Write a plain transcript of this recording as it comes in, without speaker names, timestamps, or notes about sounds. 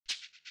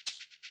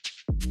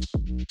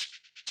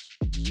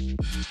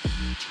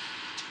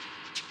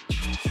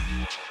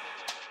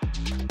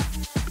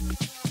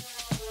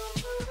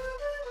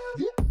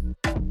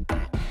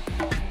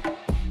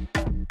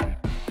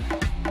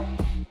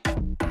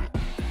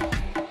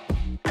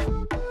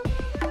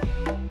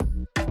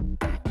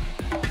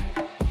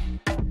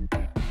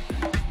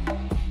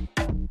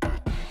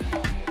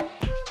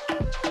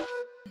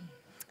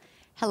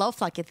Hello,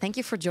 Flakked. Thank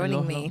you for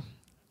joining me.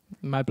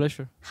 My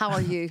pleasure. How are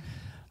you?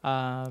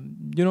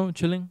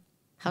 Chilling.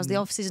 How's the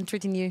off-season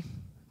treating you?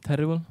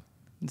 Terrible.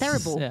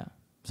 Terrible? Yeah,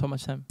 so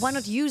much time. Why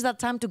not use that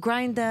time to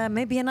grind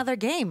maybe another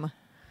game?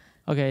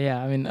 Okay,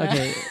 yeah,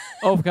 okay.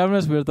 Off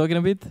cameras, we were talking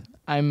a bit.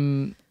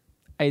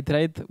 I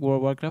tried World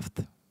of Warcraft.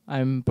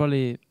 I'm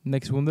probably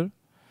next Wunder.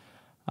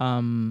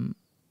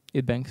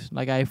 It bangs.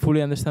 Like, I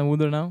fully understand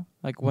Wunder now.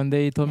 Like, when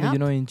they told me,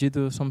 in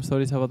G2, some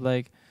stories about,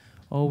 like,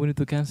 oh, we need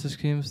to cancel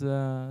scrims.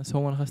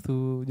 Someone has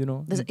to,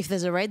 If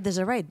there's a raid, there's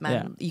a raid, man.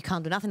 Yeah. You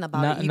can't do nothing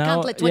about it. You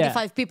can't let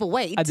 25 people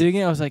wait. At the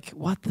beginning, I was like,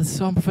 what? That's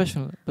so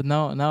unprofessional. But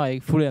now I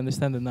fully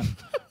understand it now.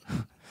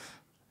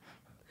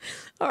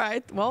 All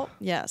right. Well,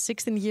 yeah,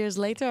 16 years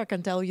later, I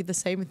can tell you the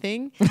same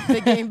thing. The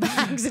game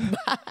bangs and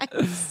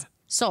bangs.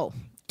 So,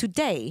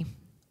 today,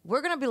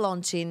 we're going to be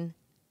launching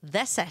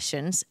the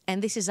sessions,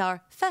 and this is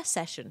our first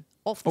session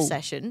of the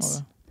sessions.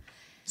 Okay.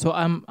 So,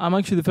 I'm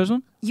actually the first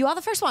one? You are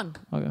the first one.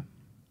 Okay.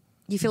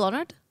 You feel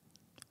honored?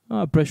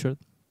 Pressured.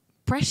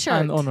 Pressured?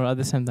 And honored at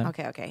the same time.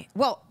 Okay.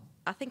 Well,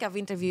 I think I've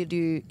interviewed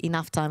you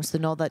enough times to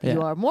know that you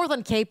are more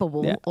than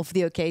capable of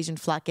the occasion,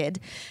 Flakked.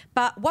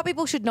 But what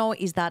people should know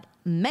is that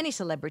many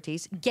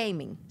celebrities,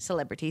 gaming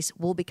celebrities,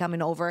 will be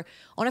coming over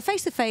on a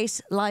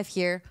face-to-face live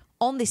here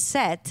on this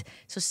set.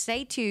 So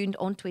stay tuned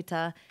on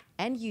Twitter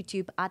and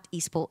YouTube at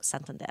Esports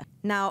Santander.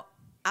 Now,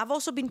 I've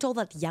also been told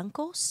that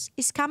Jankos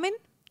is coming.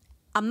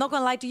 I'm not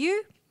going to lie to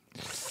you.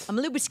 I'm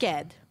a little bit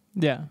scared.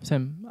 Yeah,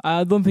 same.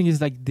 I don't think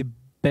he's like the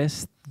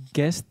best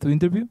guest to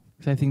interview.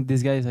 I think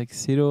this guy is like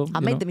zero. I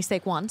made the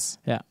mistake once.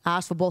 Yeah. I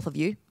asked for both of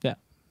you. Yeah.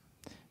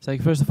 It's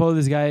like, first of all,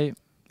 this guy,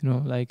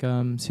 like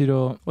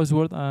zero. What's the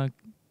word?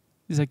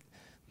 He's like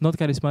not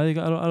charismatic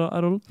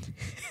at all.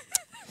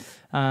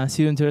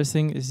 Zero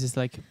interesting. It's just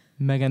like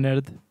mega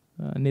nerd.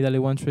 Nidalee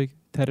one trick.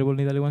 Terrible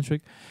Nidalee one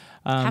trick.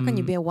 How can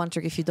you be a one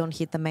trick if you don't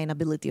hit the main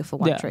ability of a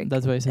one trick?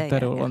 That's why it's a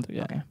terrible one trick.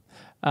 Yeah.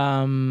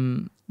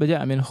 But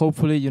yeah,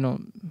 hopefully,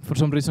 for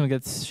some reason it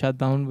gets shut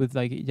down with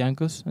like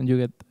Jankos and you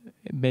get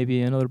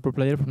maybe another pro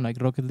player from like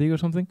Rocket League or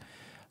something.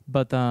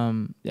 But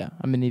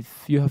if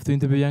you have to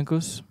interview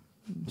Jankos,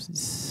 it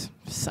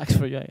sucks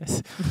for you, I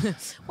guess.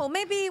 Well,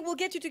 maybe we'll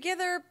get you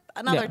together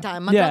another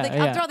time.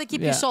 I'd rather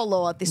keep you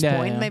solo at this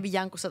point. Maybe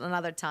Jankos at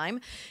another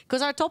time.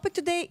 Because our topic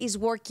today is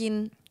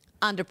working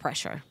under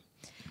pressure.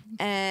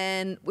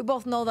 And we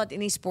both know that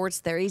in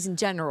esports there is in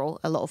general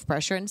a lot of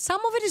pressure. And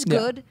some of it is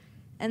good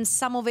and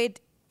some of it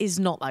is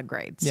not that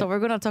great. So we're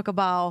going to talk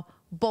about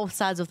both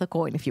sides of the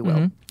coin, if you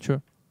will. Sure.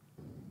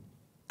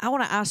 I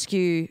want to ask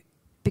you,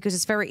 because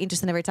it's very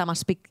interesting every time I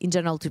speak in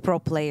general to pro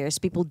players,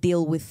 people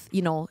deal with,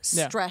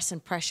 stress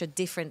and pressure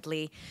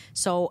differently.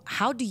 So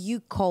how do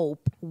you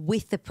cope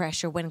with the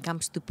pressure when it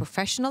comes to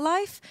professional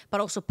life, but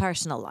also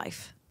personal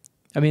life?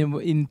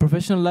 In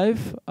professional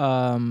life,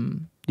 I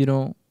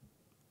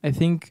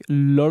think a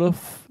lot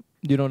of,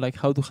 like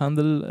how to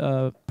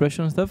handle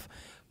pressure and stuff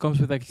comes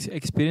with like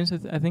experience,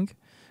 I think.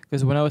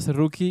 Because when I was a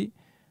rookie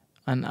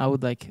and I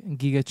would like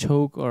giga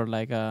choke or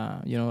like,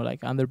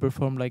 like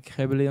underperform like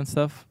heavily and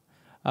stuff,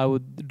 I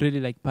would really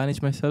like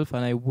punish myself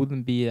and I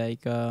wouldn't be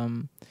like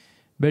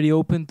very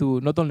open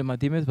to not only my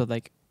teammates, but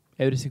like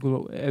every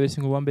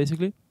single one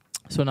basically.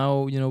 So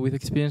now, with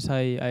experience,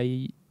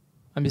 I'm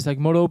just like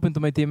more open to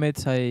my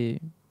teammates. I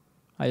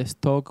just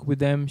talk with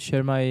them,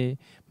 share my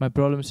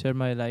problems, share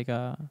my like,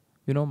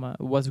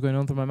 what's going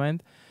on through my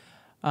mind.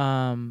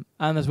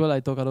 And as well, I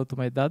talk a lot to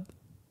my dad.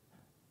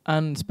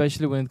 And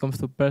especially when it comes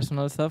to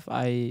personal stuff,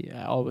 I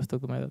always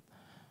talk to my dad.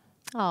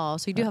 Oh,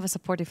 so you do have a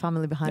supportive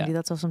family behind you.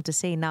 That's awesome to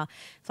see. Now,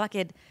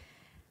 Flakked,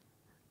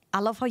 I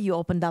love how you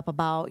opened up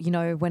about,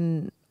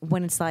 when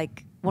it's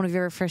like one of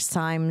your first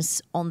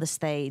times on the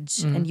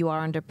stage and you are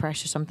under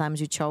pressure. Sometimes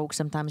you choke,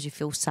 sometimes you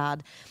feel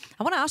sad.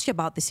 I want to ask you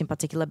about this in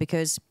particular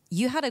because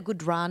you had a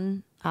good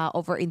run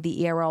over in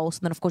the ERLs.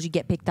 And then, of course, you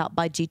get picked up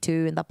by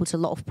G2 and that puts a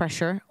lot of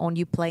pressure on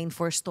you playing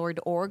for a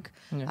storied org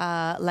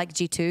like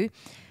G2.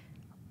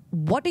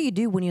 What do you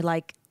do when you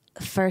like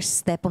first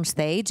step on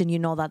stage and you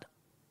know that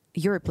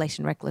you're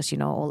replacing Reckless,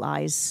 all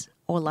eyes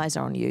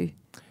are on you?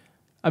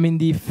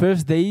 The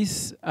first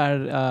days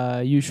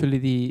are usually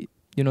the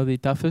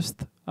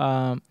toughest.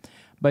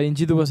 But in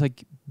G2 was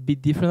like a bit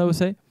different, I would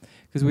say,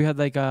 because we had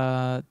like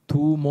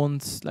 2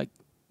 months like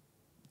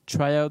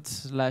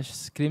tryouts /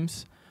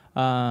 scrims.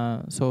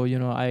 So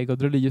I got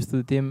really used to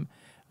the team,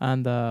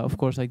 and of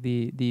course like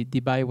the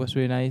vibe was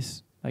really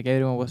nice. Like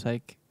everyone was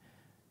like,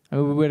 we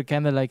were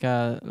kind of like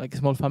a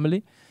small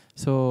family.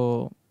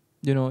 So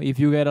if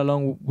you get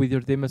along with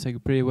your teammates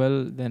like pretty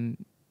well, then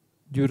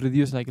you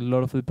reduce like a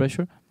lot of the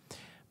pressure.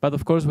 But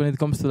of course, when it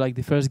comes to like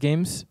the first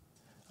games,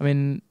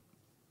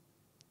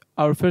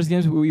 our first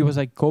games, it was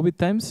like COVID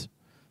times,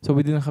 so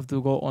we didn't have to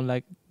go on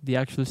like the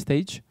actual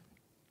stage.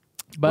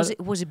 But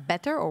was it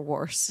better or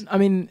worse?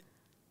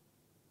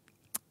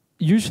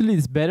 Usually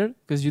it's better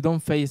because you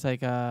don't face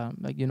like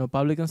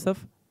public and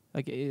stuff.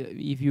 Like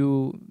if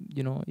you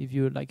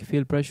like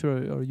feel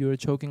pressure or you're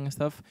choking and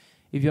stuff,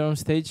 if you're on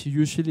stage,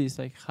 usually it's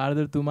like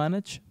harder to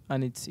manage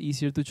and it's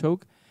easier to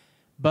choke.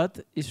 But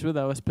it's true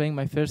that I was playing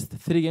my first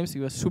 3 games.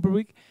 It was super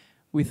weak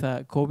with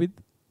COVID,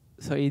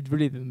 so it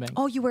really didn't bang.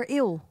 Oh, you were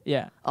ill.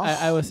 Yeah, Oh.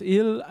 I was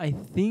ill. I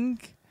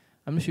think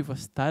I'm not sure if it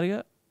was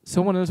Targa.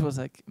 Someone else was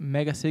like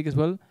mega sick as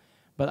well,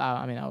 but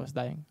I mean I was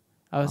dying.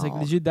 I was like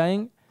legit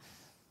dying.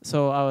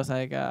 So I was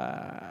like,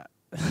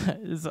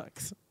 it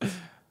sucks.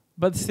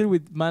 But still, we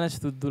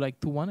managed to do like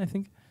 2-1, I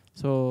think.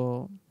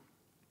 So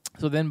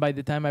then by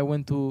the time I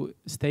went to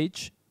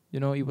stage,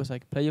 it was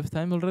like playoff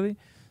time already.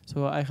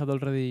 So I had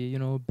already,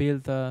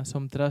 built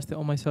some trust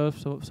on myself,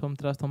 some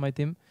trust on my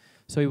team.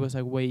 So it was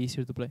like way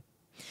easier to play.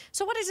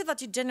 So what is it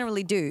that you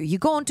generally do? You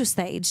go onto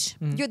stage.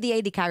 You're the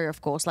AD carrier,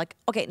 of course. Like,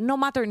 okay, no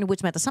matter in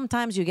which meta,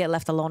 sometimes you get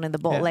left alone in the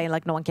bot lane,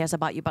 like no one cares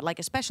about you. But like,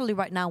 especially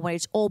right now where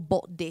it's all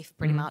bot diff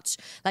pretty much.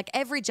 Like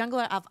every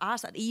jungler I've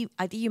asked at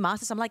EU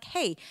Masters, I'm like,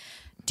 hey,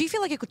 do you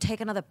feel like you could take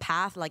another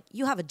path? Like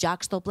you have a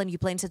Jack stop lane, you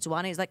play in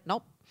Sejuani. He's like,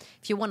 nope.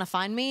 If you want to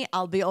find me,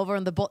 I'll be over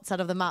on the bot side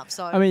of the map.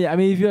 So I mean,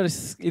 if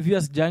you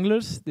ask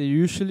junglers, they're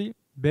usually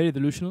very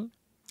delusional,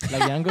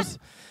 like Yangos.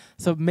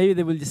 So maybe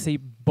they will just say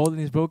bot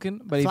lane is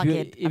broken, but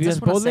if you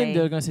ask bot lane,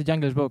 they're gonna say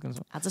jungle is broken.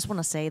 So I just want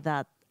to say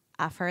that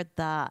I've heard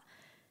that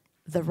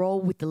the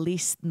role with the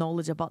least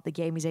knowledge about the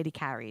game is AD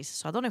carries.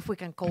 So I don't know if we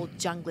can call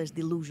junglers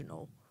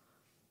delusional.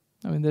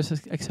 I mean, there's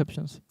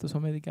exceptions to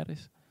some AD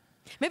carries.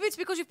 Maybe it's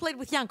because you've played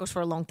with Jankos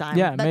for a long time.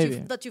 Yeah,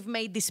 that you've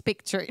made this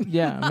picture.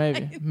 Yeah,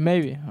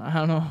 maybe. I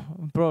don't know.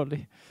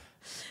 Probably.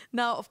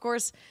 Now, of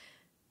course,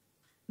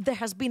 there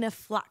has been a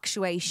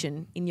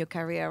fluctuation in your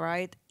career,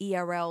 right?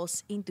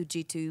 ERLs into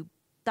G2,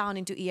 down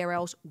into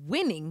ERLs,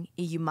 winning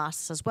EU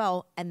Masters as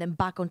well, and then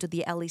back onto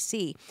the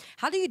LEC.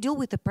 How do you deal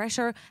with the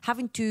pressure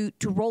having to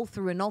roll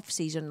through an off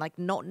season, like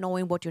not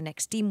knowing what your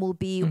next team will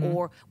be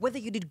or whether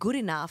you did good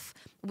enough?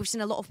 We've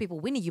seen a lot of people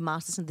win EU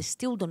Masters and they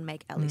still don't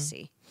make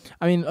LEC.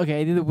 I mean,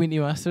 okay, I didn't win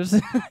EU Masters.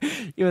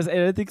 It was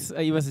Heretics.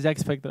 It was Jack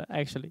Spectre,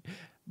 actually.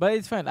 But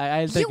it's fine.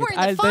 I'll take it. You were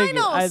in the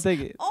finals! I'll take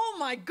it. Oh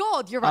my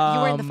God, you're right.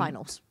 You were in the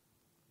finals.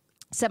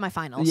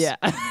 Semi-finals. Yeah.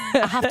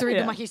 I have to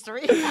redo my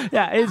history.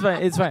 Yeah,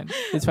 it's fine.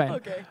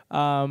 Okay.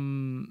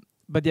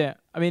 But yeah,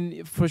 I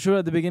mean, for sure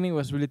at the beginning it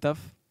was really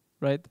tough,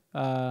 right?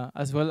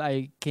 As well,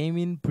 I came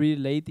in pretty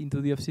late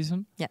into the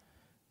off-season. Yeah.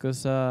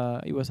 Because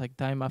it was like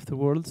time after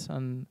Worlds.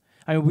 And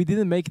I mean, we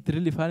didn't make it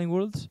really far in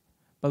Worlds,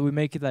 but we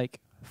make it like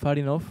far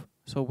enough.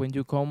 So when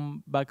you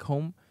come back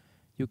home,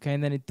 you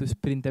kind of need to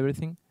sprint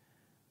everything.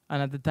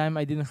 And at the time,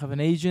 I didn't have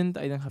an agent.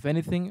 I didn't have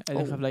anything. I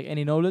didn't have like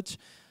any knowledge.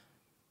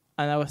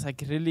 And I was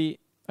like really,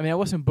 I mean, I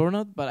wasn't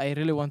burnout, but I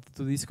really wanted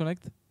to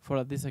disconnect for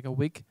at least like a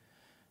week.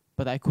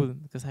 But I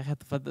couldn't because I had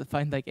to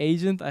find like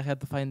agent. I had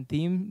to find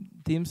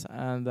teams.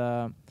 And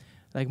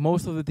like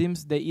most of the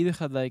teams, they either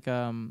had like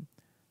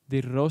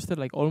the roster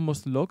like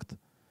almost locked.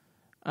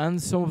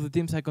 And some of the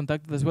teams I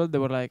contacted as well, they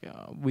were like,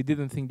 we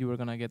didn't think you were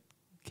going to get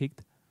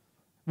kicked.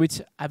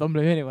 Which I don't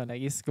blame anyone.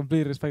 Like it's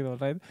completely respectable,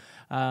 right?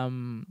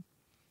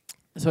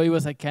 So it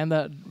was like kind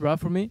of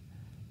rough for me.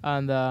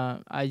 And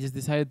I just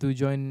decided to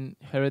join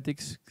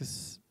Heretics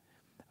because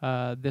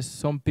there's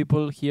some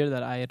people here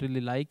that I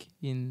really like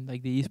in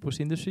like the esports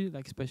industry,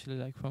 like especially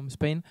like from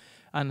Spain.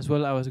 And as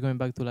well, I was going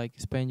back to like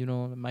Spain, you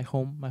know, my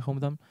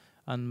hometown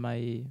and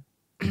my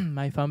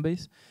my fan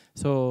base.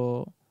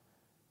 So,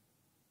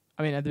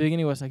 I mean, at the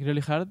beginning it was like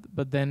really hard,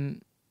 but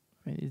then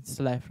I mean, it's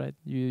life, right?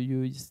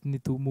 You just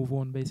need to move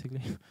on,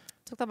 basically.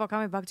 Talked about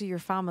coming back to your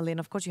family, and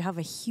of course you have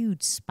a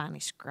huge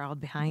Spanish crowd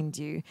behind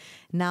you.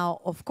 Now,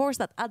 of course,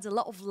 that adds a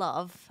lot of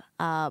love,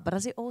 but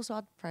does it also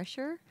add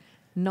pressure,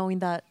 knowing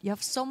that you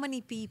have so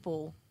many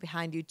people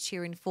behind you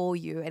cheering for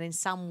you, and in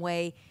some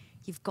way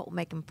you've got to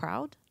make them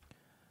proud?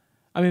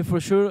 I mean, for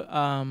sure,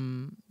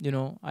 you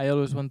know, I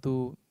always want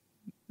to,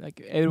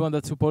 like everyone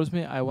that supports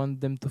me, I want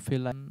them to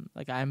feel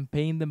like I'm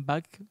paying them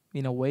back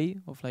in a way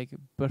of like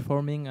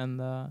performing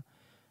and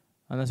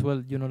as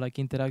well, you know, like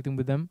interacting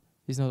with them.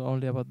 It's not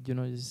only about, you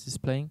know,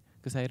 just playing,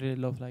 because I really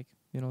love like,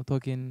 you know,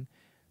 talking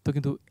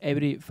to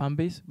every fan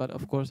base. But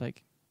of course,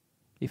 like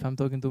if I'm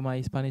talking to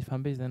my Spanish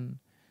fan base, then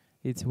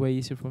it's way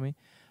easier for me.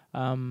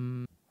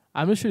 I'm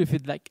not sure if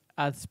it like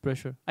adds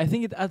pressure. I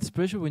think it adds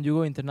pressure when you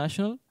go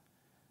international.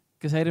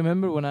 Because I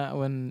remember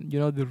when you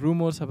know the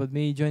rumors about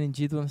me joining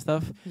G2 and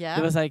stuff,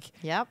 it was like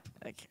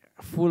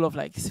full of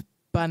like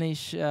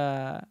Spanish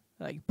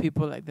like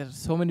people, like there's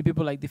so many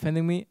people like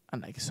defending me,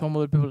 and like some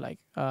other people like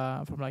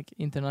from like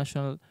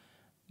international,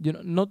 you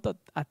know, not that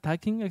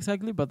attacking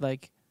exactly, but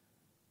like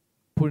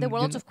there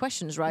were lots of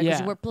questions, right? Because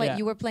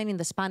you were playing in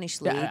the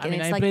Spanish league, I and mean,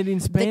 it's I like played in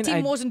Spain. the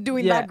team wasn't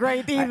doing that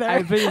great either.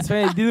 I played in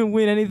Spain. I didn't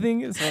win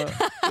anything, so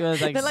it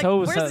was like so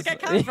where's this guy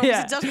coming from?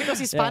 Is it just because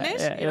he's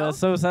Spanish? Yeah, it was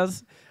so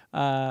sus.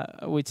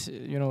 Which,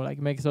 you know, like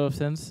makes a lot of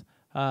sense.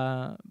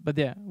 But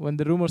yeah, when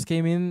the rumors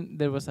came in,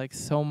 there was like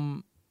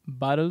some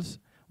battles,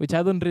 which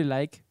I don't really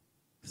like.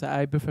 So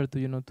I prefer to,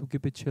 you know, to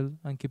keep it chill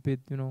and keep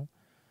it, you know.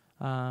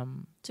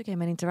 It's okay,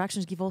 man.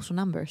 Interactions give also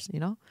numbers, you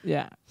know?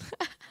 Yeah.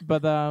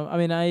 But I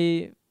mean,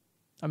 I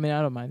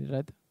don't mind it,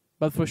 right?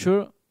 But for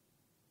sure,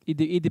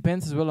 it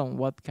depends as well on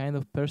what kind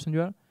of person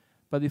you are.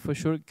 But it for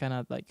sure can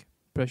add like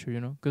pressure,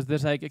 you know? Because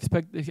there's like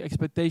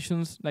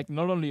expectations, like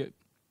not only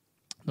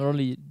not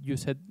only you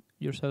set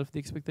yourself the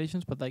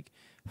expectations, but like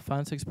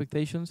fans'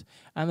 expectations.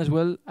 And as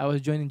well, I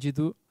was joining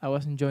G2. I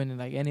wasn't joining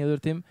like any other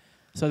team.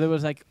 So there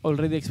was like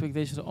already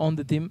expectations on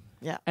the team.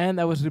 Yeah. And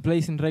I was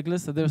replacing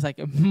Reckless, so there was like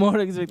more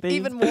expectations.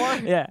 Even more.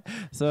 Yeah.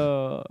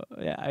 So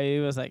yeah,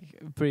 it was like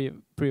pretty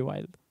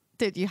wild.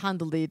 Dude, you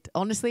handled it.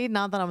 Honestly,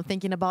 now that I'm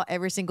thinking about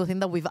every single thing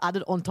that we've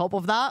added on top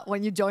of that,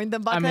 when you joined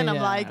them back then, I'm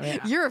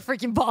like, you're a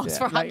freaking boss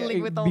for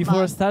handling with all that.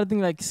 Before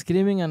starting like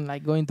screaming and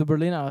like going to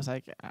Berlin, I was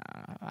like,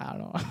 I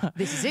don't know.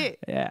 This is it.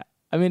 Yeah.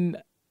 I mean,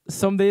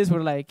 some days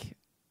were like,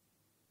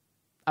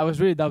 I was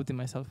really doubting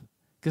myself.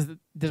 Because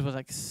there was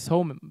like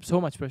so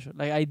much pressure.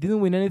 Like I didn't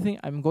win anything.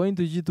 I'm going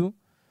to G2,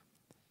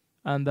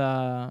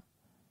 and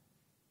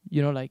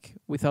you know, like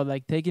without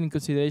like taking in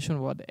consideration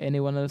what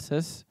anyone else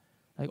says,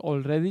 like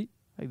already,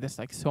 like there's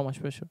like so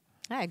much pressure.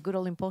 Yeah, good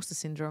old imposter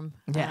syndrome.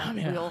 Yeah,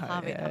 we all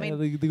have it. Yeah, I mean,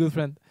 the good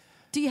friend.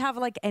 Do you have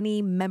like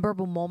any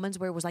memorable moments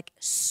where it was like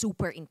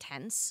super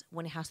intense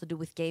when it has to do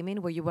with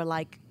gaming, where you were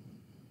like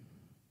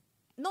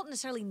not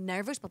necessarily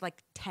nervous, but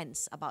like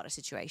tense about a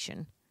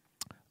situation?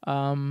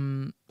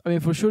 I mean,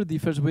 for sure, the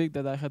first week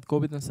that I had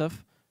COVID and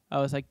stuff, I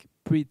was like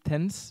pretty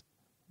tense,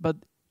 but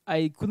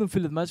I couldn't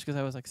feel it much because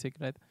I was like sick,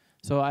 right?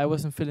 So I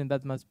wasn't feeling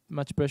that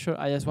much pressure.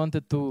 I just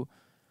wanted to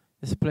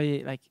just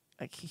play like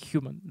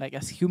human, like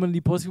as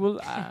humanly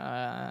possible,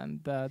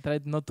 and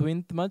tried not to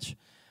win too much,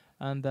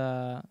 and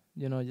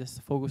you know,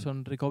 just focus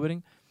on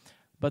recovering.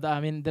 But I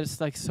mean, there's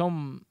like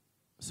some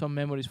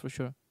memories for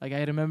sure. Like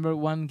I remember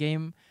one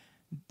game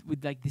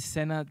with like the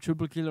Senna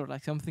triple kill or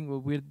like something where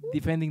we're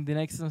defending the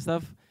next and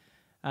stuff.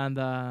 And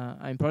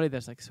I'm probably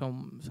there's like so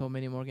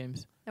many more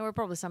games. There were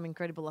probably some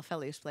incredible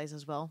Aphelios plays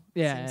as well.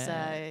 Yeah.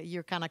 Since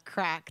you're kind of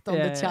cracked on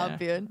the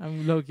champion. Yeah.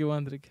 I'm low-key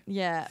wondering.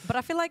 Yeah, but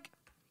I feel like,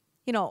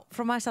 you know,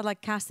 from my side,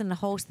 like casting and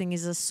hosting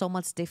is just so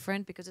much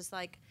different because it's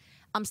like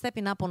I'm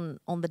stepping up on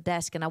the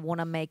desk and I want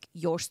to make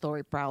your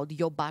story proud,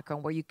 your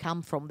background, where you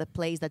come from, the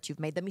plays that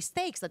you've made, the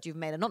mistakes that you've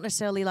made, and not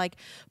necessarily like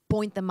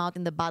point them out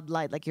in the bad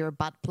light like you're a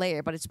bad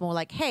player, but it's more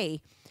like,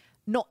 hey,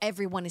 not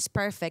everyone is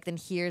perfect and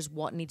here's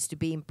what needs to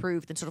be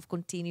improved, and sort of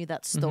continue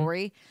that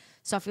story. Mm-hmm.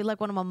 So I feel like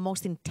one of my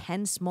most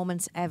intense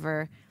moments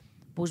ever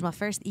was my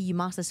first EU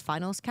Masters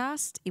Finals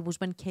cast. It was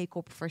when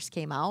K-Corp first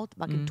came out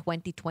back in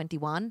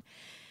 2021.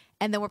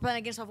 And then we're playing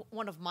against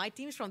one of my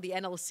teams from the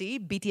NLC,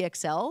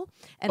 BTXL.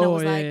 And I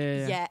was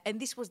and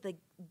this was the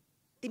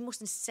most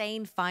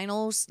insane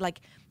finals.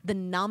 Like the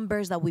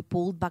numbers that we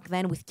pulled back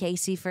then with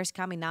Casey first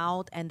coming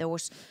out, and there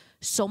was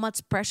so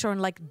much pressure on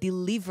like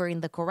delivering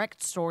the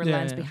correct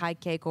storylines behind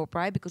K-Corp,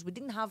 right? Because we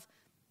didn't have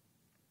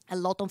a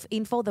lot of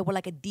info. There were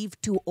like a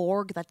Div2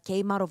 org that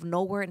came out of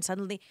nowhere, and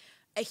suddenly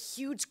a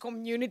huge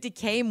community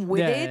came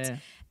with it. Yeah.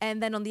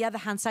 And then on the other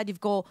hand side,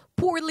 you've got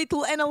poor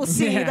little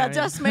NLC that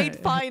just made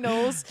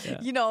finals,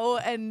 you know,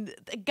 and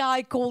a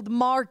guy called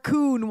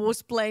Marcoon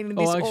was playing in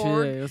this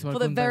org for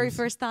the very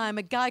first time.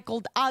 A guy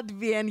called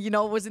Advien, you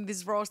know, was in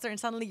this roster, and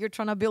suddenly you're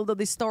trying to build all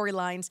these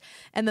storylines.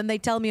 And then they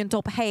tell me on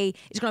top, hey,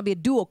 it's going to be a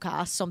duo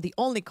cast, so I'm the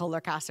only color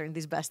caster in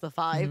this best of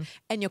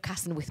 5, and you're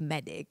casting with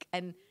Medic.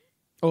 And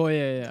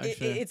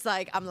it's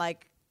like,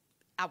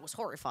 I was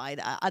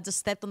horrified. I just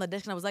stepped on the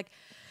desk and I was like,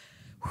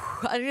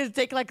 I need to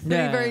take like 3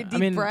 very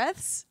deep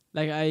breaths.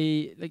 Like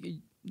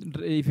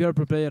if you're a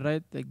pro player,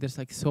 right? Like there's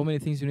like so many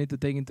things you need to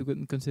take into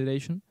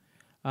consideration.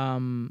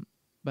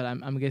 But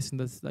I'm guessing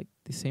that's like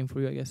the same for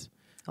you, I guess.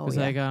 Because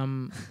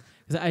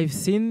because I've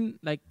seen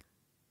like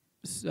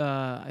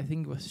I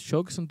think it was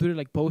Shocks on Twitter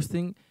like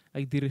posting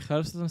like the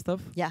rehearsals and stuff.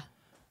 Yeah.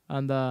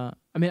 And I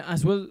mean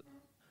as well,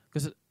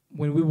 because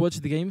when we watch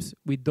the games,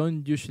 we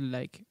don't usually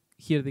like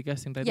hear the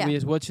casting, right? Yeah. We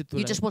just watch it.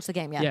 You just watch the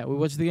game, yeah. Yeah, we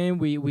watch the game.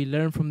 We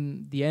learn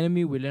from the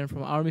enemy. We learn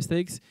from our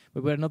mistakes.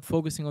 But we're not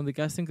focusing on the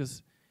casting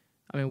because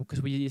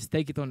we just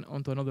take it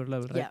onto another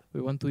level, right? Yeah. We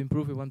want to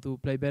improve. We want to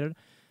play better.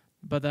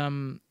 But I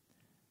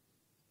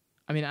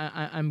mean,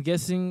 I'm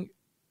guessing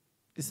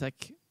it's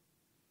like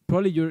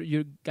probably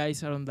your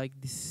guys are on like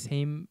the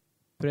same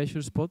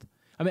pressure spot.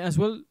 I mean, as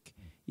well,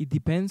 it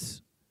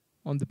depends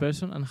on the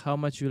person and how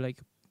much you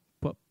like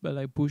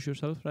push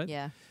yourself, right?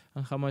 Yeah.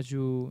 And how much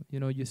you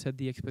set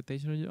the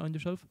expectation on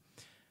yourself.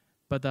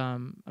 But I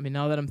mean,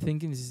 now that I'm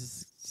thinking,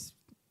 it's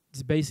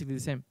basically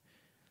the same.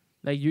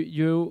 Like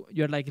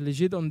you're like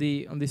legit on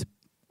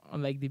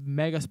like the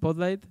mega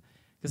spotlight,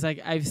 because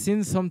like I've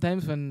seen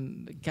sometimes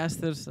when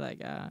casters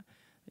like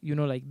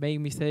like make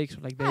mistakes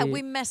or like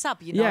we mess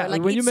up, you know. Yeah,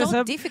 like when it's you mess so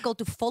up, difficult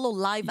to follow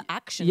live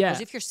action,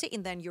 because if you're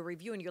sitting there and you're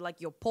reviewing,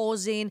 you're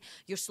pausing,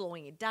 you're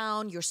slowing it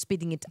down, you're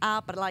speeding it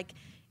up, but like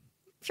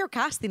if you're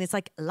casting, it's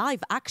like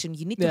live action.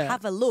 You need to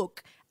have a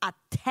look at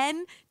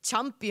 10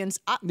 champions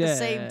at the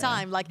same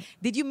time. Like,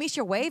 did you miss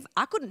your wave?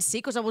 I couldn't see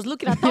because I was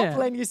looking at top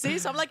lane, you see?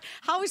 So I'm like,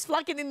 how is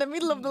Flakked in the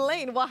middle of the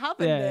lane? What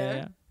happened there?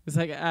 Yeah. It's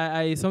like,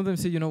 I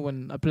sometimes see,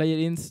 when a player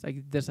ins,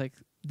 like, there's like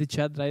the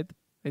chat, right?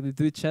 Like the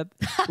Twitch chat,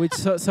 which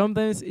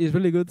sometimes is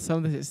really good,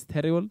 sometimes it's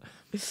terrible.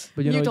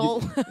 But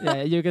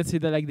you can see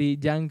that like the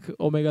Jank,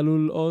 Omega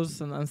Lul,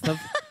 Oz and stuff.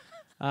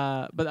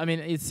 But I mean,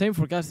 it's same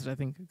for casters, I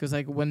think, because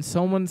like when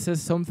someone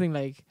says something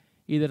like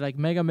either like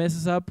mega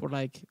messes up or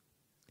like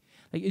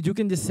like you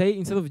can just say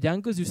instead of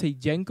Jankos, you say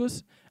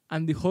Jankos,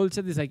 and the whole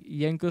chat is like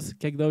Jankos,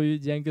 KW,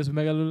 Jankos,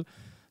 Megalul.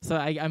 So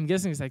I'm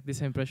guessing it's like the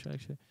same pressure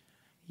actually.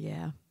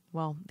 Yeah.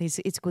 Well,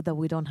 it's good that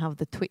we don't have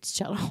the Twitch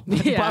channel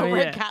Yeah, while I mean, we're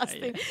yeah,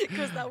 casting,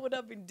 because that would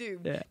have been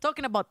doomed. Yeah.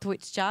 Talking about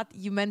Twitch chat,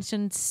 you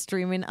mentioned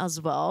streaming as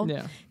well.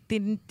 Yeah.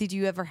 Did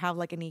you ever have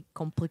like any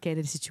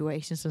complicated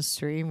situations on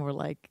stream or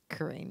like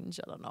cringe?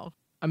 I don't know.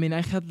 I mean,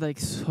 I had like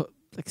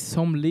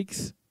some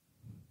leaks.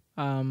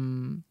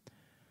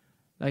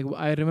 Like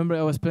I remember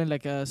I was playing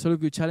like a solo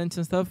queue challenge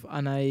and stuff,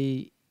 and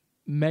I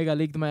mega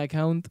leaked my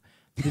account.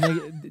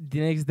 The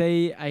next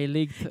day I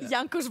leaked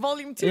Janko's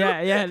Volume 2.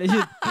 Yeah,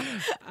 legit.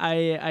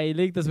 I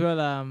leaked as well.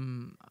 I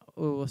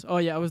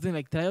was doing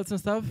like trials and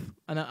stuff,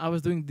 and I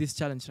was doing this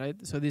challenge, right?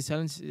 So this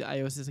challenge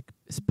I was just like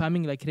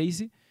spamming like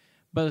crazy,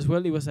 but as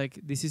well it was like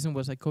the season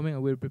was like coming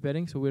and we were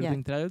preparing, so we were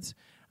doing trials.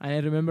 And I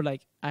remember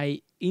like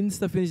I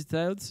insta finished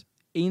trials,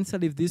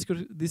 insta leave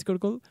Discord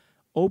call,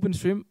 open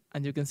stream,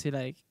 and you can see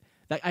like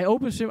I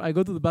open stream, I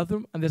go to the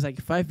bathroom, and there's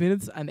like 5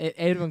 minutes, and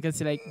everyone can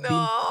see like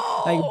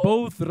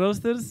both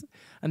rosters,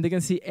 and they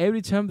can see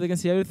every champ, they can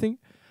see everything.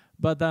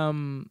 But I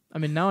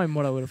mean, now I'm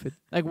more aware of it.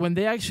 Like when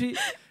they actually,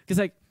 because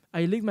like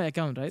I leaked my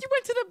account, right? You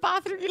went to the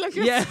bathroom, you like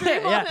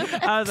stream on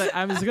it. I was like,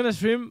 I'm just gonna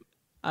stream.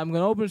 I'm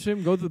gonna open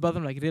stream, go to the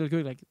bathroom like real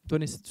quick, like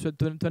 20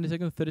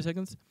 seconds, 30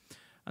 seconds,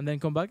 and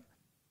then come back.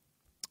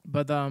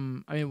 But I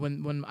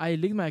mean, when I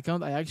leaked my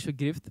account, I actually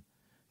griefed,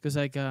 because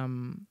like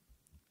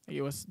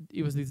it was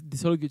the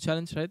solo queue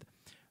challenge, right?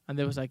 And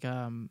there was like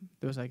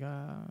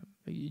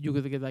you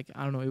could get like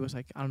it was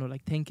like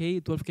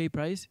 10K, 12K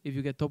prize if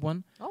you get top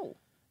one. Oh.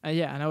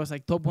 And I was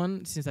like top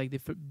one since like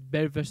the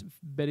very first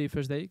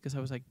day, because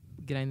I was like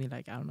grinding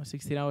like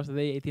 16 hours a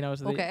day, 18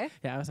 hours a day. Okay.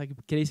 Yeah, I was like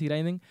crazy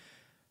grinding,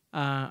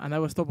 and I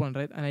was top one,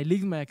 right? And I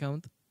leaked my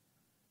account,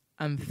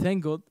 and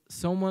thank God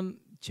someone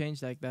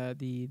changed like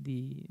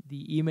the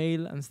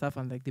email and stuff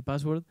and like the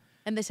password.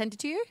 And they sent it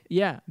to you?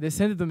 Yeah, they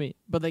sent it to me.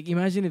 But like,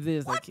 imagine if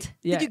there's like,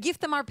 Did you give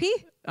them RP?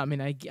 I mean,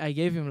 I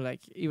gave him like,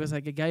 it was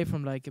like a guy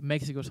from like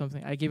Mexico or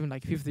something. I gave him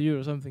like 50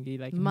 euros or something. He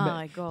like,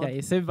 my God. Yeah,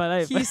 he saved my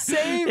life. He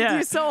saved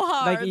you so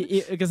hard.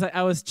 Like, because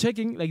I was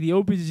checking like the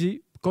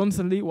OPG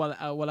constantly while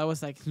I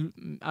was like,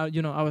 I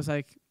was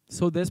like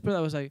so desperate.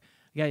 I was like,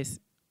 guys,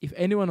 if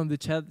anyone on the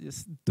chat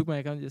just took my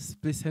account, just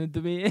please send it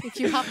to me. If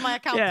you have my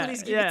account,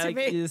 please give it to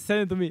me. Just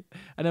send it to me.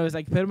 And I was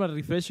like perma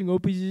refreshing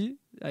OPG,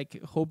 like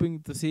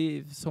hoping to see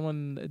if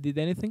someone did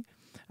anything.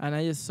 And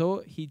I just saw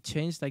he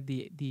changed like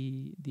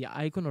the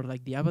icon or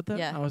like the avatar.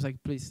 Yeah. I was like,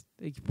 please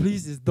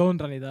just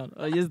don't run it down.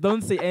 Or just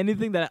don't say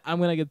anything that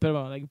I'm gonna get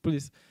perma. Like,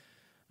 please.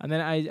 And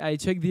then I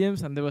checked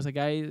DMs, and there was a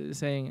guy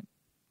saying,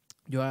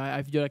 I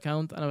have your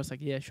account, and I was like,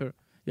 yeah, sure,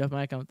 you have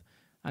my account.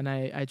 And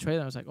I tried,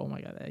 and I was like, oh my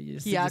God.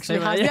 He actually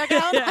has the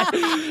account?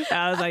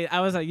 Yeah.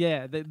 I was like,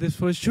 yeah, this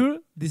for sure,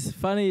 this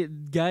funny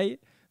guy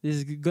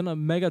is gonna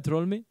mega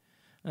troll me.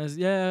 And I was,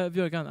 yeah, I have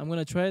your account. I'm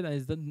gonna try it,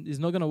 and it's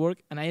not gonna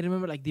work. And I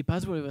remember like the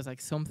password was like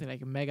something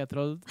like mega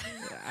trolled.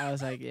 I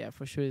was like, yeah,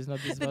 for sure it's not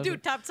this The password.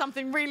 dude tapped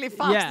something really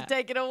fast to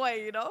take it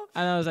away, you know?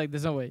 And I was like,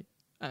 there's no way.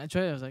 And I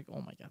tried it, I was like,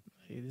 oh my God,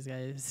 this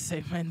guy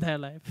saved my entire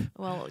life.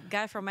 Well,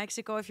 guy from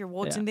Mexico, if you're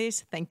watching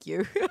this, thank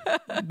you.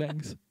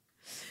 Thanks.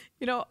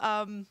 You know,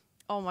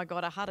 oh my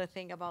God, I had a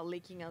thing about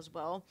leaking as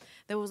well.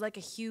 There was like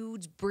a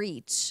huge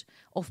breach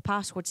of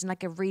passwords in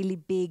like a really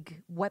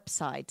big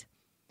website.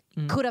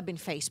 Could have been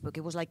Facebook.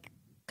 It was like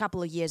a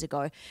couple of years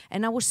ago.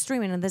 And I was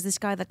streaming, and there's this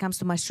guy that comes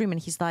to my stream, and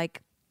he's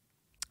like,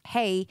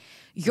 hey,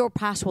 your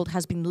password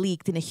has been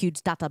leaked in a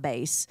huge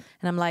database.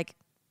 And I'm like,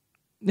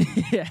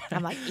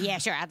 yeah,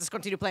 sure, I'll just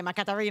continue playing my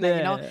Katarina,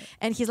 you know? Yeah.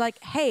 And he's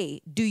like,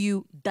 hey, do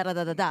you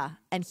da-da-da-da-da?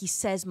 And he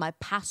says my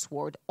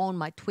password on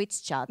my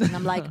Twitch chat. And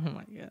I'm like, oh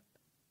my God.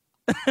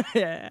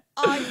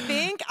 I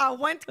think I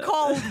went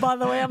cold, by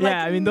the way. I'm like,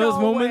 I mean, those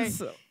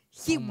moments.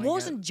 He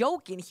wasn't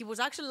joking. He was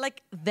actually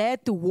like there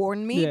to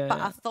warn me, but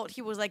I thought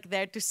he was like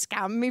there to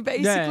scam me,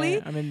 basically.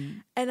 Yeah. I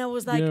mean, and I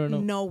was like,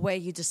 no way,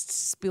 you just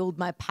spilled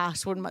my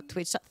password on my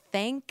Twitch chat.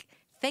 Thank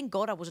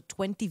God I was a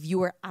 20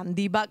 viewer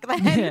Andy back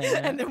then,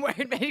 and there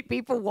weren't many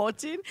people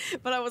watching.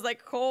 But I was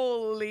like,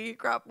 holy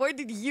crap, where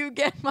did you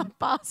get my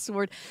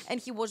password? And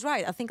he was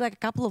right. I think like a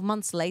couple of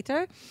months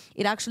later,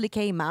 it actually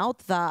came out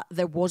that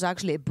there was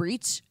actually a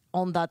breach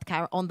on that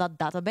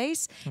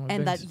database,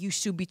 and that you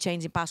should be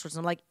changing passwords.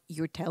 And I'm like,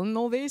 you're telling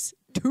all this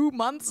 2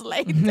 months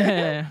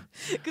later?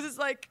 Because it's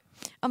like,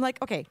 I'm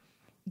like, okay,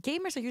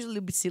 gamers are usually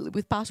a bit silly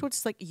with passwords.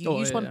 It's like you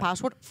use one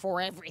password for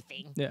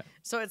everything. Yeah.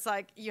 So it's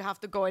like you have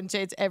to go and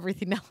change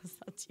everything else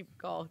that you've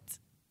got.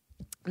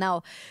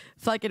 Now,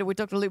 Flakked, we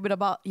talked a little bit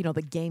about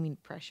the gaming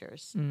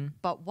pressures,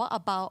 but what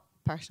about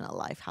personal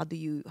life? How do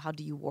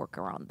you work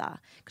around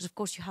that? Because of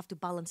course you have to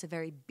balance a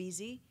very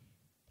busy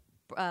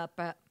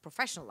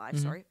professional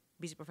life.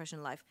 Busy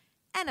professional life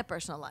and a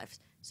personal life.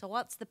 So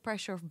what's the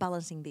pressure of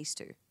balancing these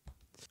two?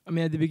 I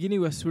mean, at the beginning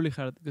it was really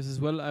hard because as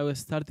well I was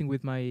starting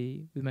with my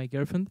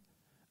girlfriend.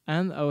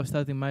 And I was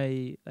starting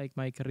my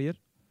career,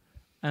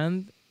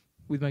 and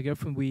with my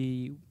girlfriend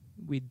we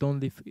don't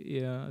live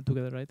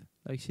together, right?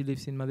 Like she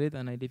lives in Madrid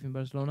and I live in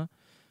Barcelona,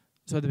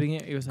 So at the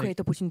beginning, it was like Great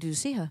opportunity to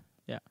see her.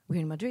 Yeah.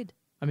 We're in Madrid.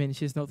 I mean,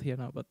 she's not here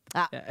now, but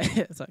yeah,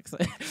 it sucks.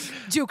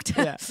 Juked.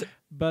 Yeah,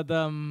 but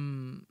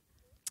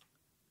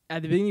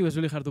at the beginning it was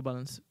really hard to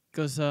balance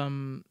because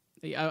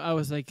I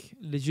was like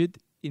legit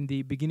in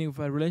the beginning of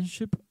a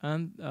relationship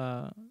and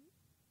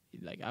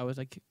like I was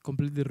like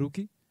completely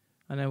rookie,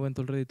 and I went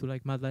already to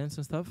like Mad Lions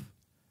and stuff,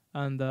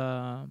 and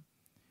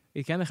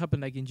it kind of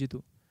happened like in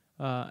G2.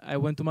 I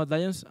went to Mad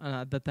Lions, and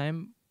at that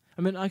time,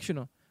 I mean actually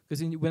no,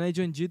 because when I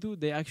joined G2,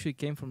 they actually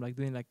came from like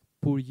doing like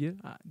poor year.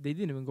 They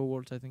didn't even go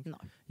Worlds, I think. No.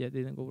 Yeah,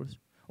 they didn't go Worlds.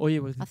 Oh yeah,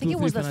 it was. I think it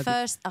was the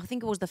first. I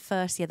think it was the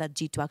first year that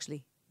G2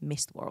 actually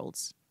missed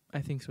Worlds.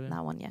 I think so. Yeah.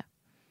 That one, yeah.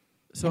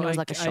 So and it was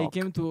like a shock. I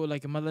came to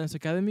like a Mad Lions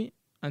Academy,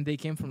 and they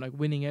came from like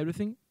winning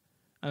everything,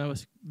 and I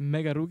was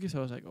mega rookie. So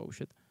I was like, oh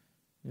shit,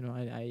 you know,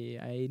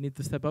 I need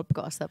to step up.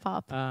 Gotta step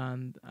up.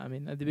 And I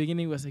mean, at the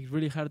beginning it was like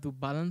really hard to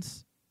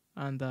balance,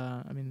 and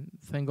I mean,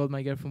 thank God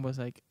my girlfriend was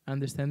like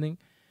understanding,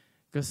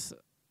 because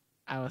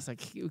I was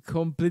like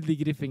completely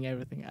griefing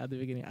everything at the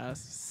beginning. I was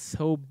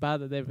so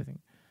bad at everything.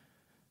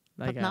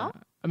 Like but now?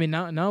 I mean,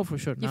 now for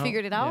sure. You now,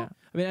 figured it out? Yeah.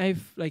 I mean, I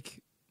have like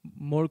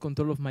more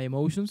control of my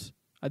emotions.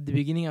 At the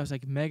beginning, I was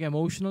like mega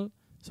emotional.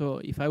 So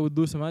if I would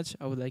lose a match,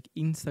 I would like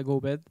insta go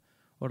bed,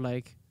 or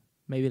like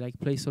maybe like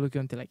play solo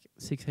queue until like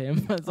 6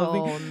 a.m. or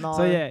something. Oh no!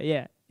 So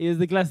yeah, it's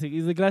the classic.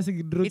 It's the classic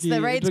rookie. It's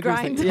the rage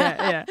grind.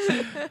 Yeah.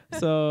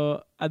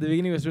 So at the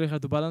beginning, it was really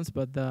hard to balance,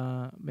 but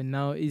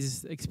now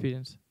is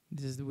experience.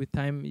 This is with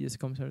time, it just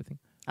comes everything.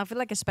 I feel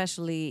like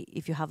especially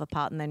if you have a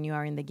partner and you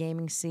are in the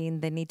gaming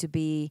scene, they need to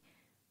be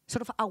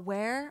sort of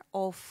aware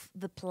of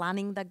the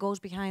planning that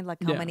goes behind,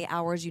 like how many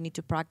hours you need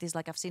to practice.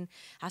 Like I've seen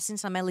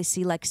some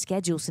LEC like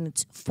schedules and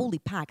it's fully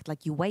packed.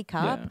 Like you wake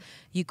up,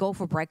 you go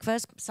for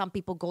breakfast. Some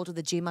people go to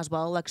the gym as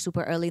well, like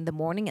super early in the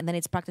morning, and then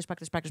it's practice.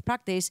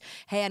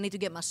 Hey, I need to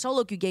get my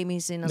solo queue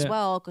gamings in as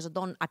well because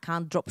I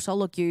can't drop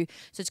solo queue.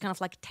 So it's kind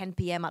of like 10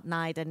 p.m. at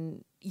night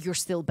and you're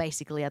still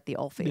basically at the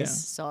office. Yeah.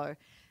 So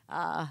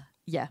I've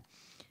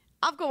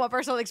got my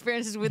personal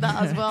experiences with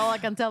that as well. I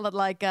can tell that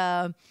like,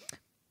 I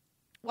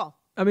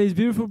mean, it's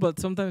beautiful, but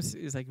sometimes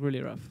it's like really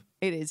rough.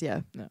 It is,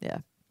 yeah.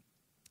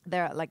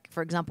 There, like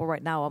for example,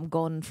 right now I'm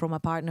gone from my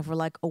partner for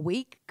like a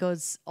week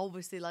because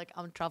obviously like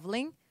I'm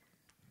traveling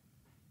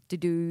to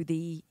do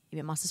the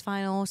Masters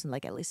finals and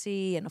like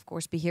LEC and of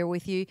course be here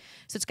with you.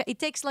 So it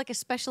takes like a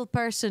special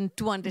person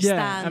to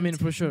understand. I mean,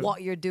 for sure.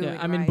 What you're doing.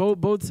 I mean, right?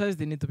 both sides,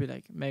 they need to be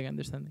like mega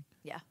understanding.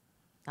 Yeah.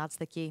 That's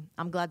the key.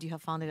 I'm glad you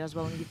have found it as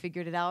well and you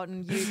figured it out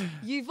and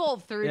you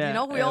evolved through it, you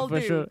know? We all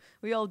do. Sure.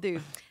 We all do.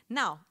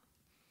 Now,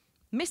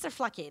 Mr.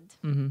 Flakked,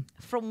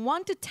 from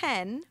 1 to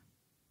 10,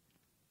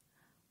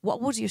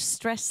 what was your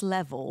stress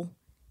level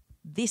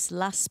this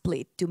last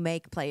split to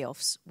make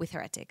playoffs with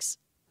Heretics?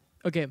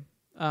 Okay.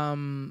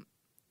 1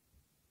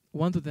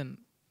 to 10.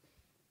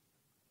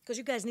 Because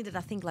you guys needed,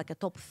 I think, like a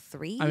top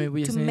 3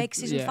 we to make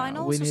season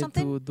finals or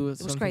something? To do it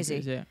was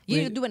crazy. Yeah. You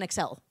need to do an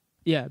Excel.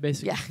 Yeah,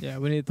 basically. Yeah,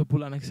 we need to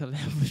pull an Excel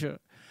for sure.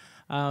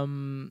 I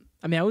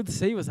mean, I would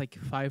say it was like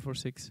 5 or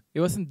 6. It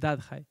wasn't that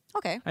high.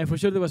 Okay. And for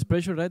sure there was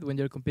pressure, right? When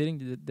you're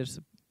competing,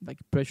 there's like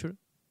pressure.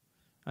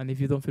 And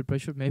if you don't feel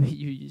pressure, maybe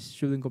you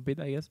shouldn't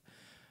compete, I guess.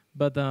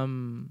 But, I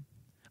mean,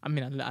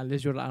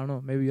 unless you're, I don't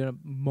know, maybe you're a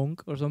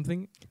monk or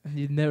something, and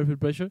you never feel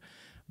pressure.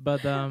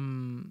 But I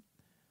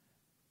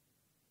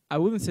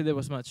wouldn't say there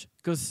was much.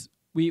 Because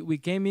we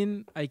came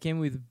in, I came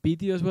with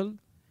BT as well.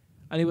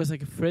 And it was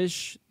like a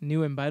fresh,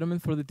 new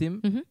environment for the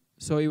team. Mm-hmm.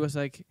 So it was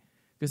like,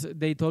 because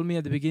they told me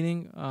at the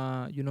beginning,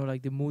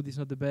 like the mood is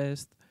not the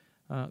best.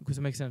 Because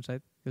it makes sense,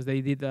 right? Because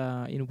they did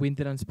in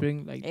winter and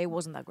spring. Like it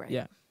wasn't that great.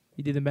 Yeah,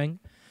 it didn't bang.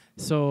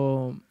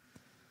 So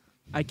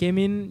I came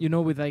in,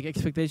 with like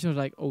expectations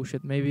like, oh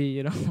shit,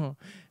 maybe,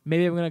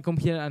 maybe I'm going to come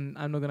here and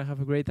I'm not going to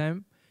have a great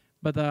time.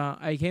 But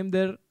I came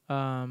there,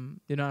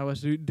 I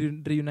was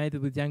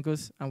reunited with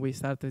Jankos and we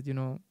started,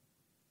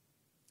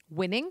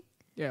 winning?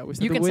 Yeah, we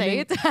started you can winning. say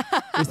it.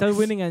 We started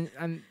winning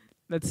and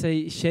let's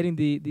say sharing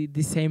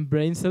the same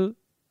brain cell.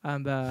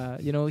 And,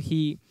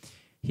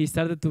 he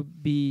started to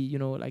be,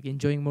 like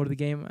enjoying more the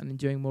game and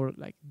enjoying more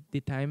like the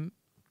time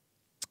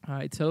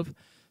itself.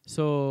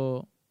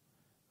 So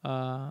me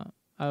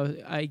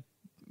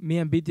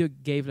and Bitio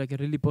gave like a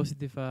really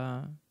positive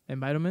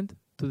environment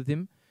to the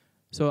team.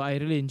 So I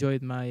really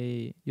enjoyed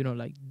my,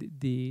 like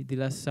the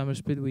last summer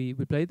split we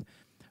played.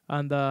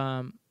 And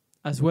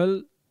as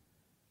well,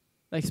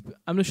 like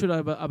I'm not sure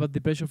about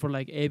the pressure for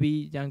like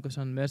Ebi, Jankos,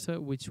 and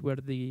Mercer, which were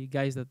the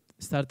guys that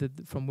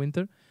started from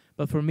winter.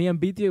 But for me and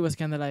BT, it was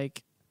kind of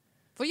like...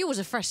 For you, it was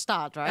a fresh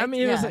start, right? I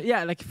mean, it was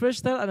like fresh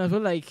start, and as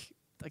well like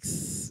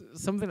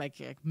something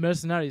like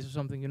mercenaries or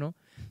something,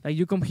 Like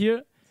you come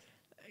here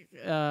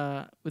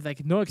with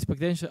like no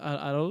expectation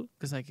at all,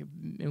 because like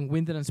in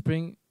winter and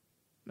spring,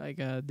 like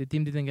the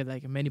team didn't get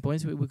like many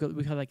points.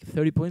 We had like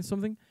 30 points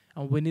something,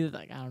 and we needed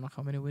like I don't know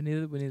how many we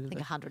needed. I think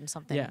 100 and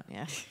something.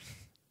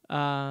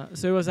 Yeah.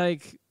 So it was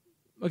like,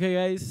 okay,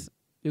 guys,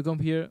 you come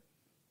here,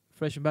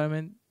 fresh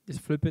environment,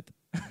 just flip it.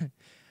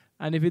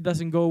 And if it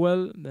doesn't go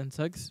well, then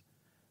sucks.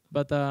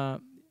 But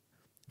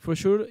for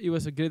sure, it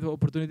was a great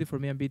opportunity for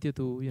me and Vitio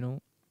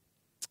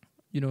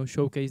to,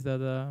 showcase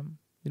that,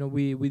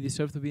 we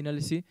deserve to be in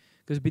LEC,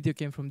 because Vitio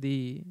came from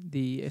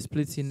the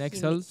splits in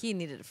Excel. He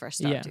needed a first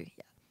start too.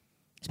 Yeah.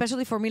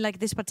 Especially for me, like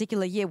this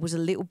particular year was a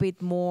little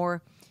bit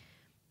more,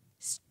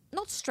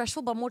 not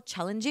stressful, but more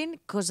challenging,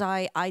 because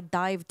I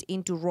dived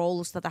into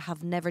roles that I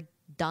have never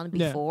done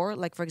before.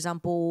 Like, for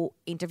example,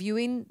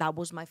 interviewing. That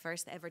was my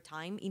first ever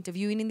time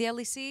interviewing in the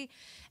LEC.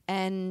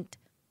 And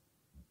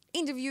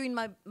interviewing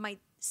might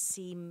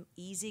seem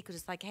easy, because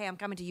it's like, hey, I'm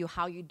coming to you,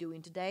 how you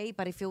doing today?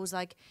 But it feels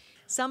like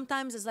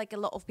sometimes there's like a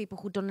lot of people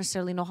who don't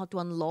necessarily know how to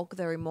unlock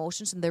their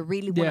emotions, and they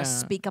really want to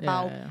speak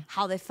about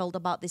how they felt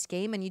about this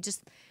game. And you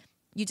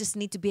just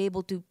need to be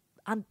able to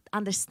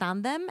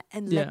understand them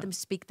and let them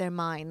speak their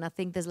mind. I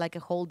think there's like a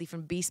whole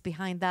different beast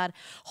behind that.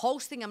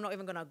 Hosting, I'm not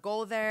even gonna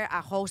go there.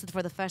 I hosted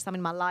for the first time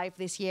in my life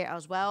this year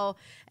as well.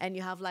 And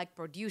you have like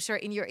producer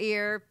in your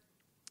ear.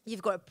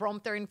 You've got a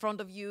prompter in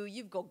front of you.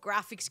 You've got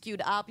graphics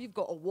queued up. You've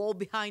got a wall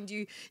behind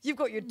you. You've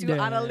got your two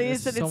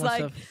analysts. And it's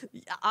like,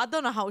 I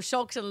don't know how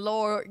Shocks and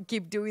Lore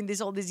keep doing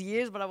this all these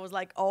years, but I was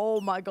like,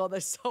 oh my God,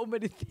 there's so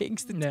many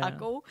things to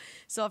tackle.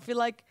 So I feel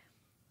like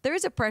there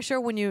is a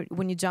pressure when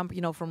you jump,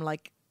 from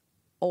like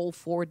all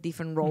 4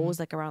 different roles,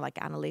 like around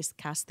like analyst,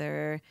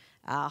 caster,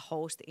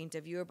 host,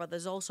 interviewer. But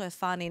there's also a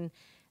fun in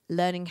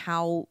learning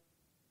how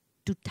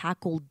to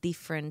tackle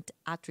different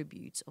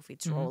attributes of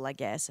each role, I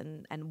guess,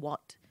 and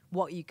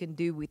what you can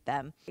do with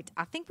them.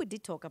 I think we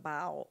did talk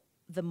about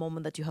the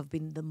moment that you have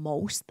been the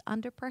most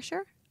under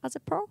pressure as a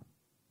pro.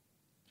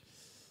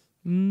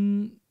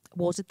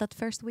 Was it that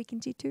first week in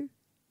G2?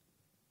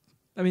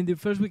 I mean, the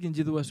first week in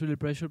G2 was really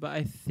pressure, but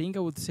I think I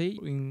would say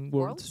in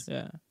Worlds.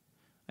 Yeah.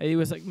 It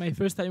was like my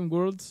first time in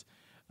Worlds,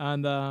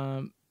 and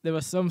there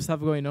was some stuff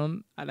going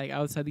on, like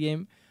outside the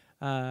game,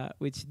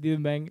 which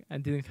didn't bang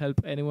and didn't help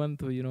anyone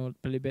to,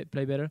 play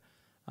better.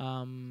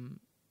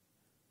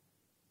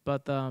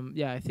 But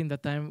I think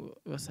that time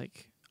was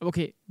like,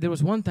 okay, there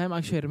was one time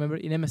actually I remember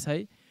in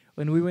MSI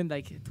when we went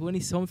like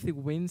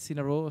 20-something wins in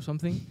a row or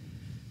something.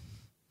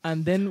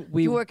 And then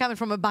you were coming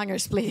from a banger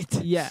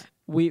split. Yeah.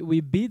 We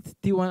beat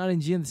T1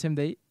 RNG on the same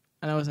day.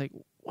 And I was like,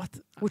 what?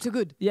 We're too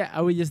good. Yeah,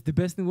 are we just the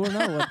best in the world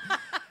now?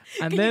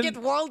 And then you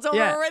get Worlds over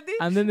already?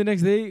 And then the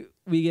next day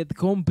we get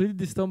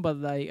completely stumped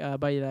by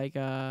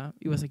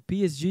it was like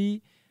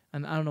PSG.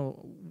 And I don't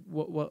know,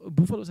 what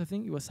Buffaloes, I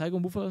think. It was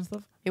Saigon Buffalo and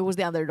stuff. It was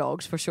the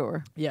underdogs, for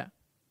sure. Yeah.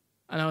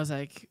 And I was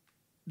like,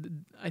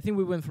 I think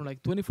we went from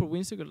like 24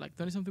 win streak or like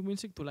 20-something win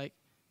streak to like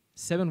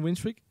 7 win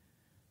streak.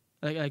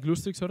 Like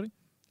lose streak, sorry.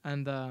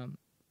 And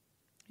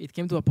it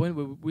came to a point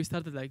where we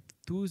started like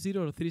 2-0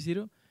 or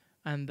 3-0.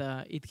 And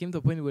it came to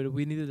a point where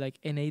we needed like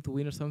an A to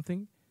win or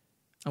something.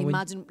 And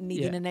imagine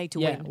needing an A to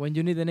win. Yeah, when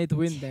you need an A to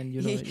win, then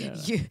you know you're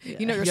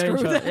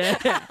screwed.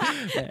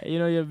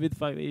 You're a bit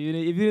fucked. If you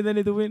need an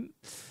A to win,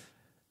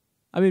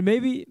 I mean,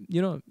 maybe,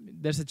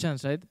 there's a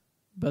chance, right?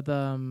 But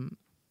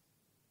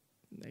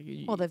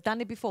they've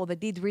done it before. They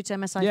did reach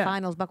MSI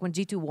finals back when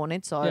G2 won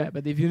it. So yeah,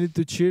 but if you need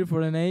to cheer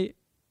for an A,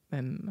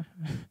 then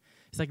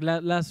it's like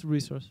last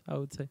resource, I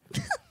would say.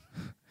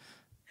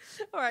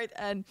 All right,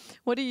 and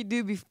what do you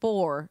do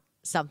before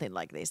something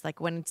like this? Like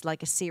when it's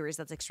like a series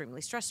that's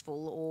extremely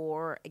stressful,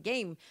 or a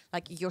game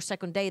like your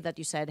second day that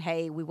you said,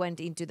 hey, we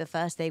went into the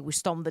first day, we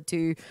stomped the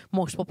 2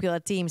 most popular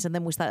teams, and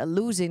then we started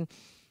losing.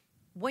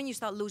 When you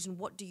start losing,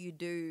 what do you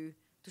do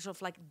to sort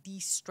of like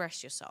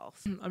de-stress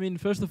yourself? I mean,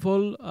 first of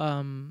all,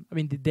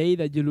 the day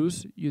that you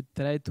lose, you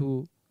try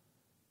to,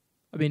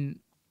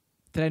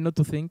 try not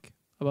to think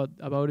about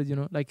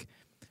it, Like,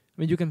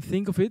 you can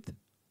think of it,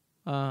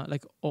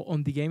 like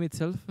on the game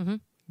itself,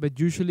 but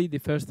usually the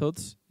first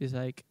thoughts is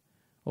like,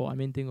 oh, I'm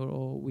inting,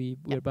 or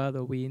we're bad,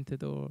 or we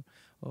inted, or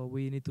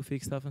we need to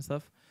fix stuff and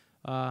stuff.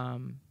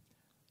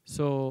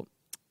 So,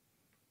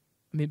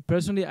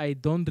 personally, I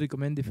don't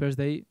recommend the first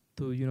day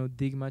to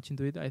dig much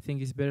into it. I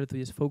think it's better to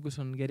just focus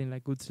on getting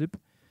like good sleep,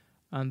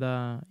 and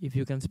if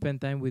you can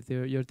spend time with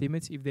your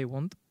teammates if they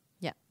want.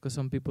 Yeah. Because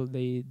some people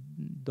they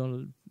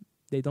don't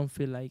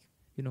feel like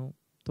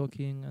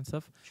talking and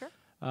stuff. Sure.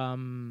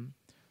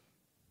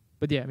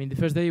 But yeah, the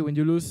first day when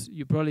you lose,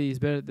 you probably it's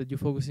better that you're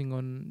focusing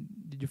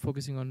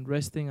on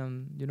resting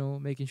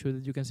and making sure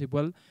that you can sleep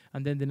well,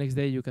 and then the next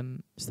day you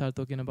can start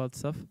talking about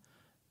stuff.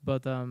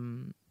 But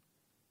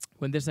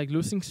when there's like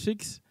losing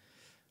streaks,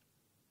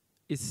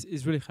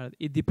 it's really hard.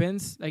 It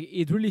depends. Like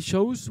it really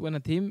shows when a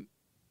team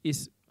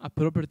is a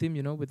proper team,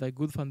 with like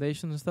good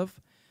foundations and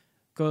stuff.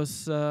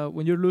 Because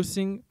when you're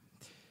losing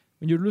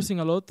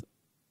a lot,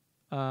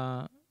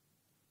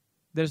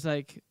 there's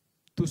like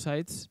 2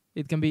 sides.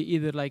 It can be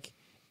either like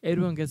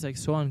everyone gets like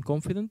so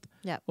unconfident,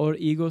 or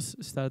egos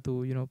start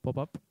to pop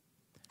up,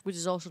 which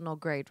is also not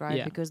great, right?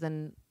 Yeah. Because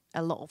then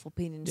a lot of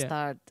opinions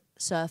start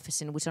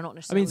surfacing, which are not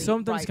necessarily.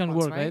 Sometimes right can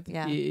ones, work, right?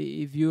 Yeah.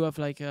 If you have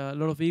like a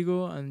lot of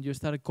ego and you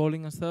start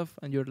calling and stuff,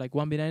 and you're like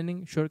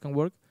 1v9ing, sure, can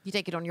work. You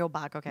take it on your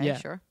back, okay,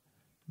 sure.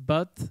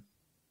 But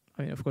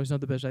of course, not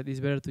the best, right? It's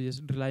better to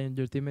just rely on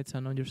your teammates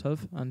and on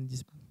yourself and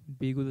just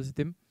be good as a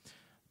team.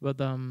 But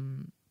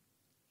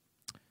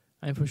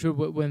And for sure,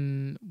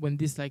 when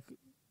these like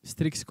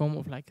streaks come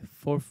of like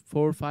four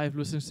or five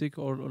losing streak,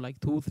 or like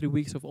 2-3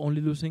 weeks of only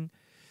losing,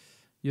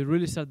 you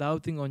really start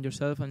doubting on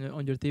yourself and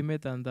on your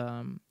teammate,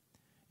 and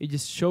it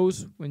just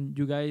shows when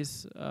you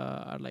guys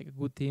are like a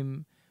good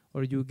team,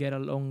 or you get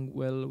along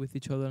well with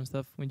each other and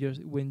stuff.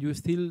 When you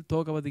still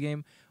talk about the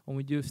game, or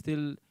when you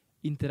still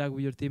interact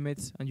with your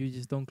teammates, and you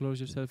just don't close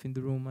yourself in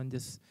the room and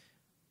just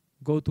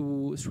go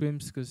to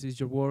swims because it's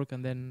your work,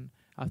 and then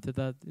after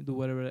that do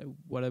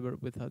whatever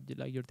without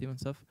like your team and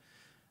stuff.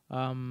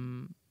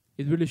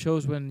 It really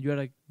shows when you're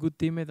a good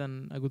teammate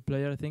and a good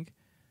player, I think.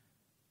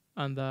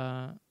 And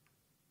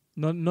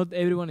not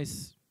everyone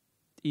is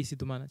easy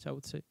to manage, I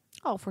would say.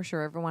 Oh, for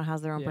sure. Everyone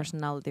has their own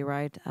personality,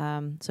 right?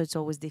 So it's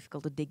always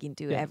difficult to dig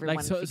into everyone.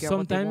 Like and figure out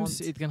what they sometimes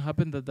want. it can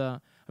happen that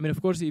I mean,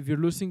 of course, if you're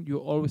losing, you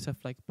always have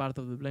like part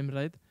of the blame,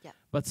 right? Yeah.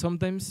 But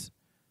sometimes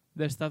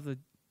there's stuff that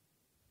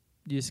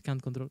you just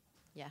can't control.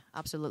 Yeah,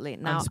 absolutely.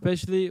 And Now,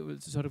 especially,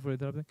 sorry for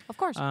interrupting. of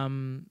course.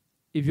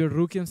 If you're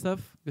rookie and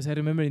stuff, because I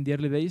remember in the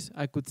early days,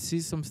 I could see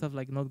some stuff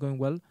like not going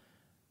well,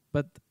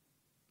 but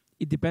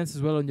it depends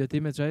as well on your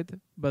teammates, right?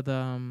 But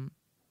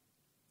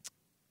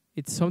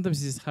it's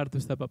sometimes it's hard to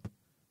step up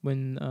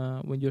when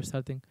you're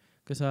starting.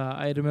 Because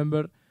I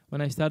remember when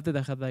I started,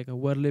 I had like a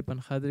Werlip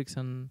and Hadrix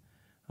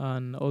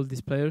and all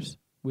these players,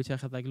 which I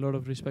had like a lot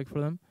of respect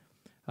for them.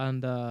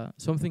 And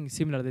something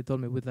similar they told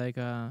me with like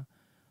I'm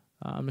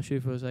not sure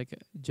if it was like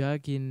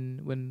Jack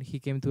when he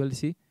came to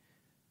LC.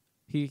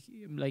 He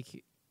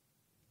like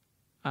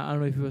I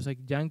don't know if it was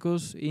like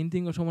Janko's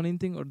inting or someone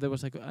inting, or there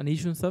was like an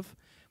issue and stuff.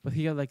 But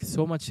he had like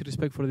so much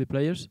respect for the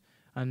players,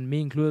 and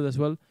me included as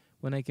well,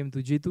 when I came to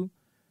G2.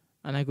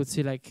 And I could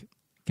see like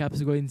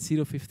Caps going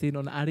 0-15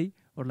 on Ari,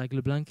 or like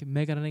LeBlanc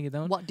mega running it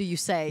down. What do you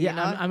say? Yeah, you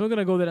know? I'm not going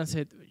to go there and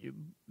say,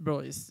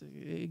 bro,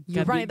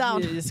 you run it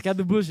down. Just cut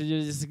the bullshit.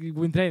 You just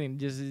win training.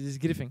 Just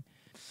griefing.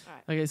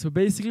 Right. Okay, so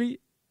basically,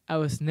 I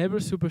was never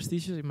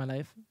superstitious in my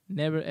life.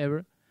 Never,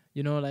 ever.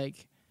 You know,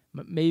 like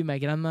maybe my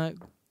grandma,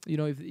 you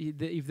know,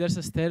 if there's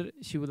a stair,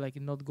 she would like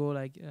not go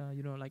like,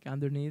 you know, like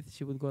underneath.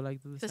 She would go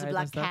like to the There's side a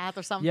black and stuff. cat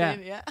or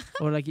something. Yeah.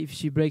 Or like if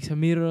she breaks a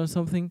mirror or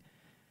something.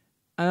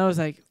 And I was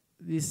like,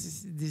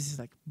 this is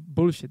like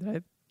bullshit,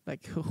 right?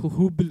 Like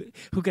who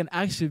can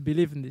actually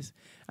believe in this?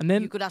 And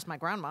then You could ask my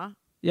grandma.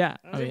 yeah,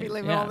 Does she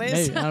believe in all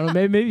this? maybe. I don't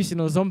know, maybe she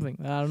knows something.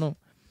 I don't know.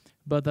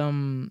 But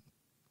then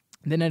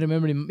I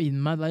remember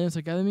in Mad Lions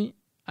Academy,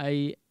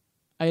 I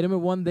remember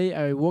one day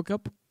I woke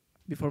up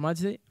before match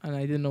day and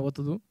I didn't know what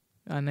to do.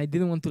 And I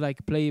didn't want to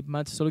like play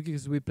match solo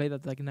because we played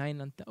at like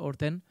 9 or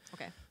 10.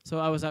 Okay. So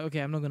I was like, okay,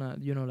 I'm not gonna,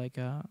 you know, like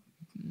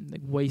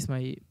waste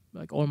my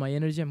like all my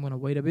energy. I'm gonna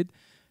wait a bit.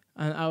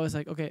 And I was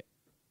like, okay,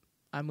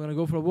 I'm gonna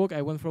go for a walk.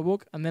 I went for a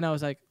walk, and then I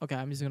was like, okay,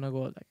 I'm just gonna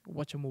go like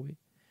watch a movie.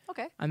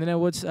 Okay. And then I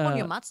watched. On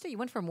your match day, you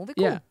went for a movie?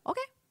 Cool. Yeah.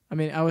 Okay. I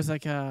mean, I was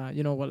like,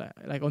 you know, well,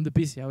 like on the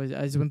PC.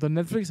 I just went on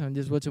Netflix and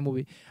just watched a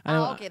movie. And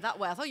Okay, that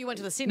way. I thought you went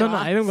to the cinema. No,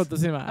 I didn't go to the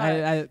cinema.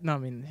 I no, I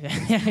mean, I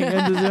went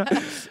to the cinema.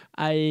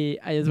 I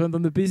just went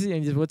on the PC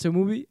and just watched a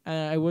movie.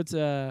 I watched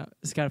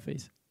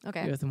Scarface.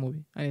 Okay. It was the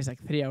movie, and it's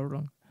like 3 hours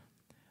long.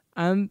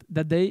 And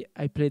that day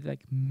I played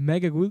like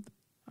mega good,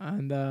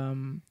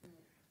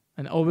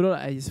 and overall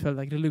I just felt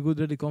like really good,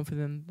 really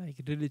confident,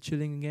 like really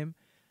chilling in game.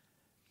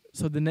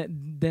 So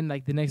then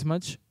like the next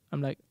match,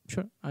 I'm like,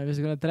 sure, I'm just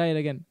gonna try it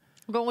again.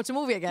 I'm going to watch a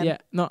movie again. Yeah,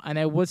 no, and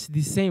I watched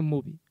the same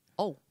movie.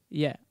 Oh.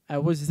 Yeah, I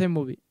watched the same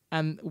movie,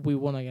 and we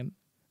won again.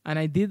 And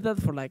I did that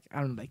for like,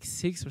 I don't know, like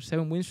 6 or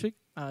 7 win streak.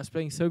 I was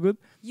playing so good.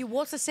 You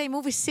watched the same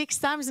movie 6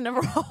 times in a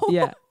row?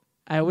 Yeah,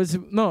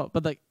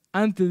 but like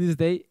until this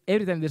day,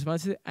 every time there's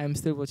matches, I'm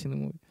still watching the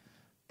movie.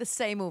 The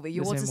same movie.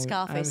 You The watch same the movie.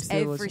 Scarface I'm still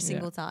every watching,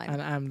 single time.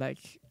 And I'm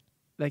like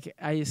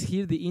I just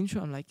hear the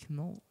intro. I'm like,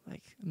 no,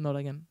 like not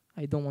again.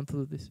 I don't want to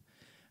do this.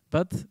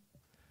 But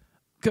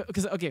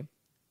because okay,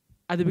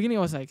 at the beginning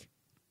I was like,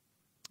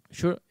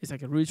 sure, it's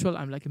like a ritual.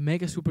 I'm like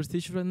mega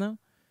superstitious right now.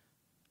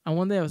 And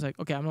one day I was like,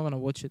 okay, I'm not gonna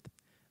watch it.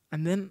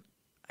 And then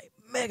I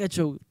mega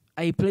choked.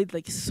 I played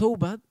like so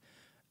bad.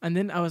 And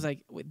then I was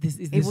like, wait,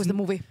 It was the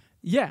movie.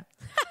 Yeah.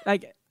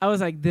 Like I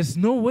was like, there's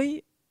no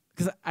way,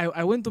 because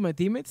I went to my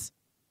teammates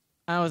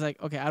and I was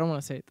like, okay, I don't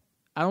want to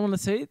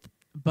say it,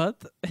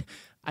 but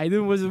I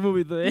didn't watch the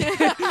movie today.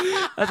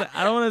 I was like,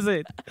 I don't want to say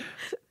it.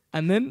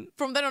 And then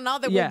From then on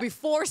out, they will be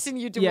forcing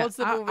you to watch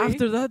the movie.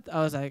 After that,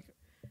 I was like,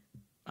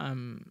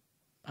 I'm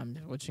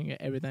just watching it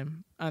every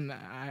time. And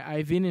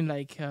I've been in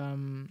like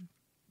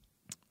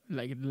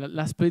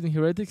last played in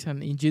Heretics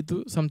and in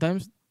G2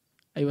 sometimes.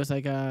 I was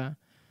like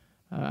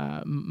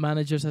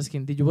managers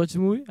asking, did you watch the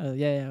movie?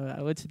 Yeah,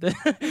 I watched it.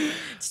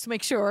 Just to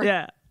make sure.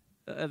 Yeah.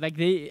 Like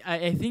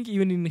I think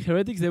even in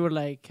Heretics, they were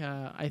like,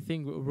 I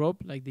think Rob,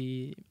 like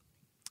the,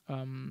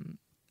 oh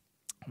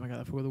my God,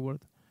 I forgot the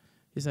word.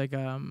 He's like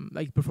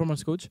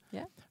performance coach.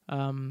 Yeah.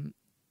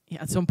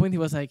 At some point he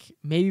was like,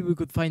 maybe we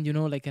could find,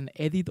 like an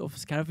edit of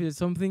Scarface or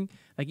something,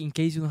 like in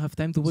case you don't have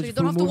time to watch so you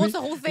the full don't have movie. to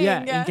watch the whole thing.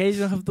 Yeah, in case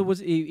you don't have to watch,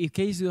 in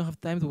case you don't have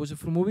time to watch a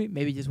full movie,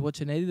 maybe just watch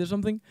an edit or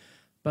something.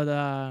 But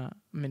I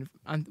mean,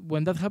 and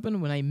when that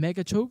happened, when I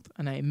mega choked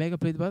and I mega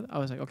played bad, I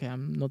was like, okay,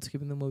 I'm not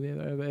skipping the movie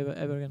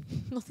ever again.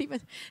 Not even.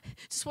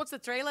 Just watch the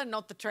trailer,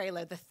 not the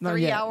trailer. The No,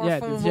 3-hour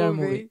full the 3-hour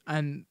movie.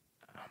 And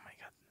oh my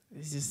god,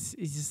 it's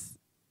just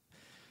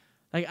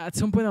like at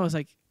some point I was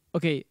like,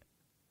 okay,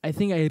 I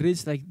think I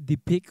reached like the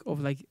peak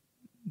of like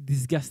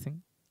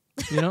disgusting.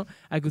 You know,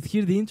 I could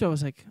hear the intro. I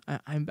was like,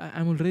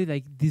 I'm already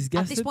like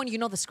disgusted. At this point, you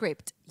know the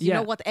script. You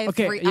know what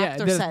every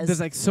actor says. There's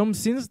like some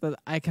scenes that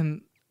I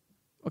can.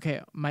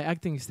 Okay, my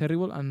acting is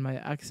terrible and my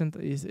accent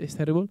is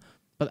terrible,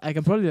 but I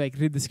can probably like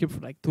read the script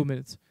for like 2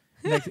 minutes.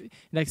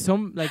 like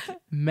some like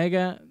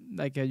mega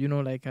like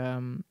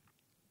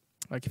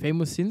like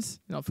famous scenes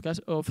of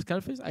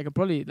Scarface. I can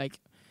probably like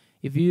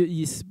if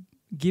you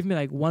give me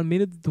like 1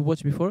 minute to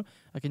watch before,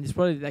 I can just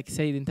probably like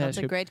say the entire That's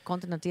script. a great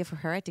content idea for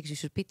Heretics. You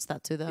should pitch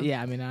that to them.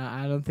 Yeah, I mean,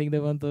 I don't think they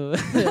want to.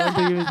 They want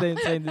to give me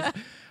saying this,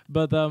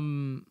 but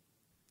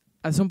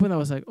at some point I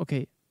was like,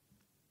 okay,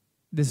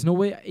 there's no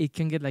way it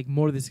can get like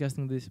more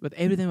disgusting than this. But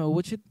every time I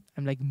watch it,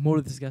 I'm like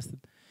more disgusted.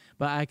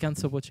 But I can't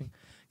stop watching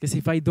because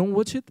if I don't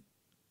watch it,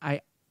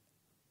 I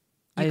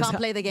can't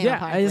play the game. Yeah,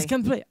 apparently. I just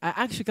can't play. I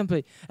actually can't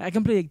play. I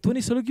can play like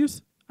 20 solo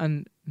queues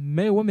and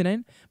Mega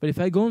 1v9. But if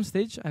I go on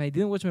stage and I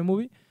didn't watch my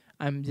movie,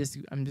 I'm just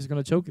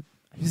gonna choke it.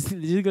 I'm just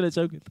gonna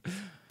choke it.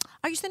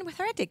 Are you standing with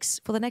Heretics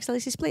for the next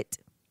LEC split?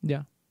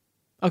 Yeah.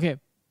 Okay.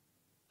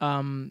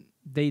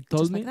 They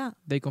told Just me like that.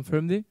 they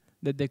confirmed it.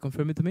 That they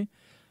confirmed it to me.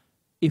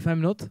 If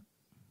I'm not,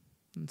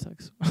 it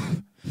sucks.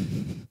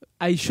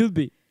 I should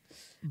be.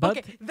 But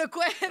okay, the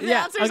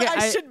yeah, answer is okay,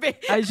 I should be.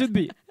 I should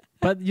be.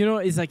 But you know,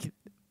 it's like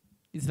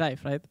it's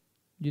life, right?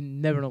 You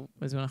never know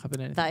what's gonna happen.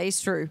 Anything. That is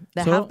true.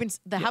 There So,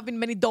 have been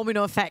many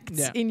domino effects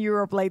Yeah. in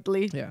Europe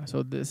lately. Yeah.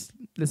 So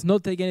let's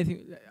not take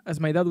anything. As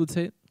my dad would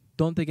say,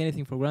 don't take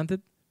anything for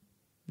granted.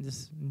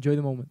 Just enjoy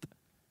the moment.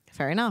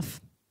 Fair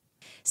enough.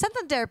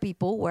 Santander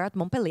people were at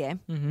Montpellier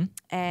Mm-hmm.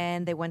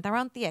 and they went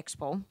around the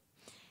expo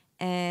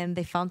and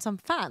they found some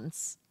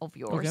fans of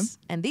yours. Okay.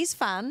 And these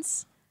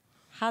fans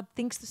had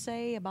things to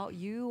say about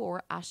you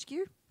or ask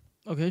you.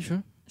 Okay,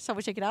 sure. Shall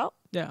we check it out?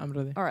 Yeah, I'm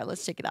ready. All right,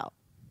 let's check it out.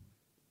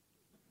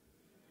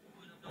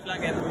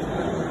 Flakked,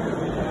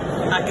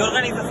 ¿a qué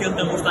organización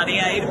te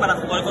gustaría ir para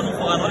jugar con un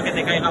jugador que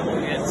te caiga muy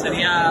bien?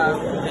 ¿Sería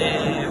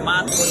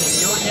Matt con el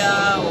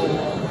Yoya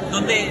o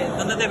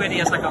dónde te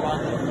verías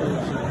acabando?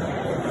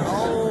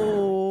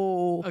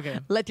 Oh, Okay.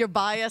 let your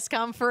bias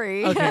come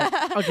free.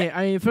 Okay.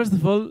 I mean, first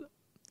of all,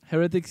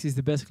 Heretics is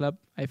the best club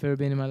I've ever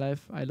been in my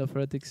life. I love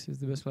Heretics. It's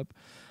the best club.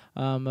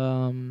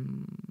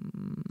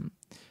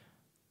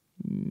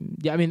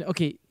 Yeah, I mean,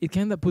 okay, it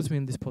kind of puts me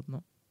in this spot,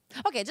 no?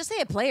 Okay, just say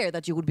a player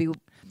that you would be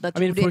I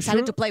mean, for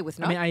excited sure, to play with,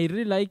 no? I mean, I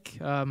really like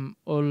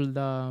all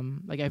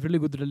the like I have really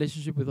good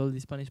relationship with all the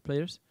Spanish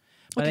players.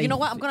 But okay, I you know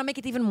what? I'm gonna make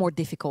it even more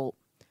difficult.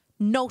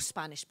 No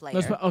Spanish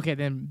player. okay,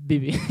 then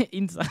Bibi.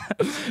 Insa.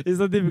 It's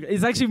not difficult.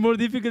 It's actually more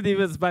difficult if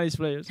it's Spanish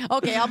players.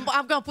 Okay, I'm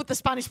gonna put the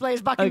Spanish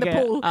players back in the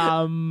pool.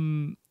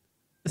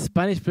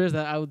 Spanish players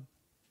that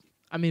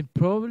I mean,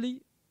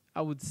 probably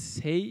I would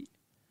say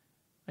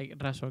like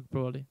Razork,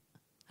 probably.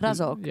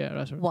 Razork. Yeah,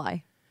 Razork.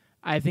 Why?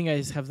 I think I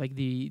just have like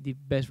the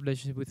best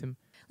relationship with him.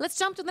 Let's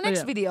jump to the next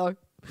yeah. video.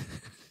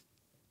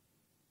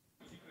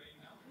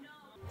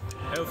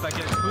 Hello,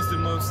 Flakked.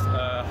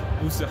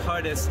 Who's the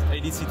hardest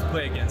ADC to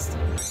play against?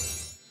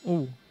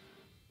 Oh.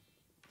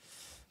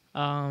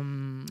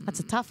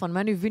 That's a tough one,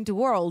 man. You've been to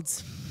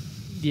Worlds.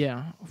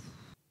 Yeah.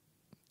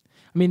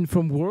 I mean,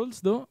 from Worlds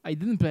though, I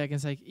didn't play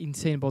against like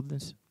insane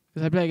botlines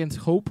because I played against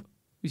Hope,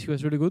 which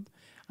was really good,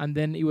 and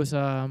then it was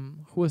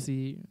who was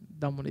the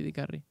down one AD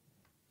carry?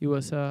 It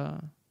was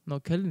no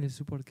Kellen is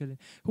support Kellen.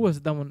 Who was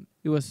that one?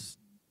 It was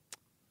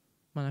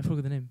man, I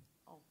forgot the name.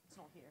 Oh, it's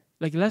not here.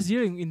 Like last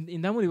year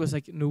in that one, it was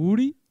like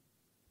Nuguri.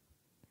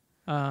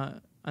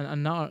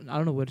 And now I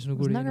don't know where it's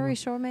Nuguri. Nuguri,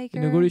 Showmaker,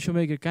 Nuguri,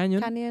 Showmaker,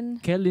 Canyon,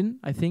 Canyon.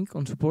 I think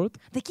on support.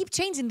 They keep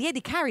changing the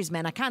AD carries,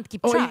 man. I can't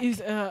keep Oh, track. it is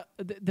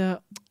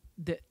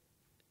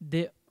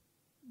the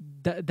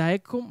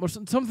Daecom or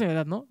something like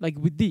that, no? Like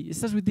with D. It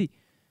starts with D.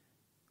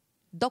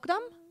 Dogdam?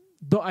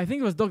 I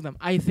think it was Dogdam.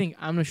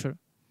 I'm not sure.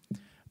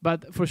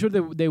 But for sure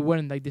they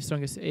weren't like the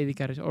strongest AD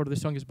carries or the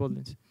strongest bot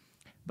lanes.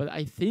 But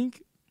I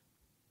think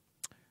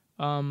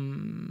I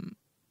mean,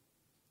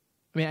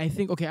 I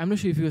think, okay, I'm not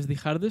sure if it was the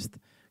hardest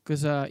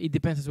because it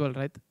depends as well,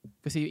 right?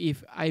 Because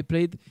if I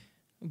played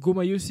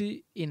Guma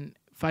Yusi in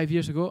 5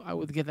 years ago, I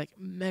would get like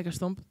mega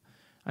stomp.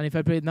 And if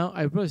I play it now,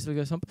 I would probably still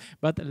get stomp,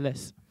 but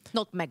less.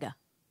 Not mega.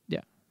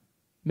 Yeah.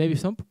 Maybe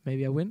stomp,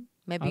 maybe I win.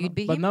 Maybe I don't you'd know.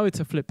 be But him. now it's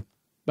a flip.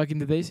 Back in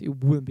the days, it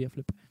wouldn't be a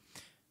flip.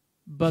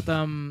 But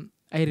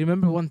I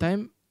remember one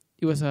time,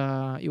 it was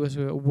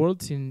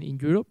Worlds in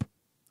Europe,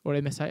 or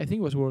MSI, I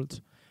think it was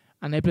Worlds.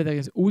 And I played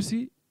against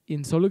Uzi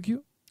in solo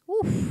queue.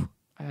 Oof.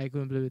 I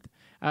couldn't believe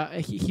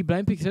it. He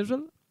blind picked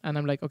Central, and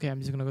I'm like, okay, I'm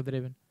just gonna go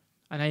Draven.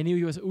 And I knew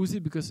he was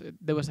Uzi because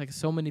there was like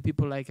so many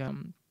people like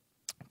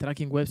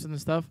tracking webs and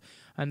stuff,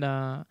 and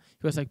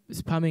he was like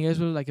spamming as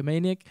well like a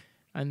maniac,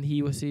 and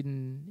he was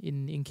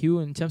in queue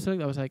and champ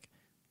select. I was like,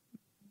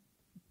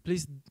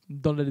 please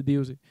don't let it be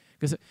Uzi,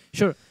 because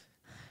sure,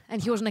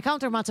 And he was in a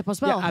counter matchup as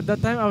well. Yeah, at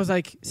that time I was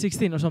like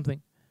 16 or something,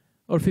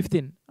 or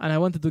 15, and I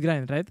wanted to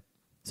grind, right?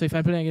 So if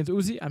I'm playing against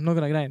Uzi, I'm not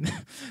gonna grind.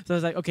 So I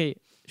was like, okay,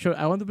 sure,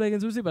 I want to play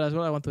against Uzi, but as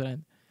well I want to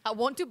grind. I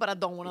want to, but I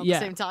don't want at Yeah.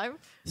 the same time.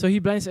 So he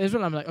blinds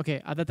Ezreal. I'm like,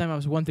 okay. At that time I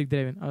was one tick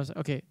Draven. I was like,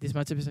 okay, this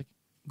matchup is like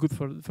good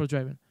for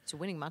Draven. It's a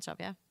winning matchup,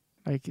 yeah.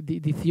 Like the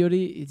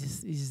theory, it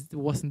just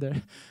wasn't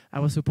there. I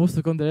was supposed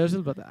to counter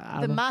Ezreal, but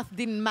The math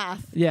didn't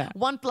math. Yeah.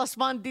 1 +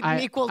 1 didn't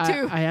equal 2.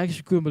 I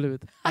actually couldn't believe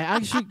it.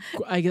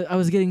 I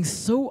was getting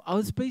so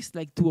outspaced,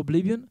 like to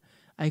oblivion.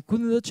 I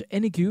couldn't dodge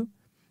any Q,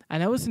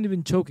 and I wasn't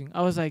even choking.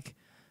 I was like,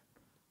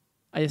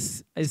 I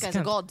This guy's a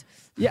can't. god.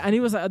 Yeah, and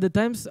he was at the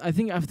times. I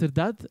think after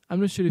that, I'm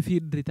not sure if he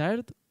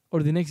retired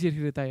or the next year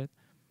he retired,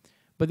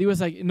 but he was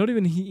like not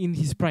even in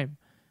his prime,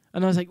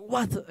 and I was like,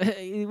 what?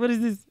 What is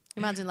this?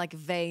 Imagine like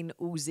Vayne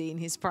Uzi in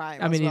his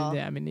prime I mean, as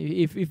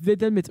well. if they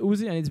tell me it's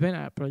Uzi and it's Vayne,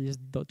 I probably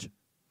just dodge.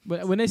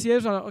 But when I see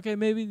Ezreal, I'm like, okay,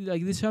 maybe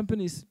like this champion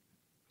is,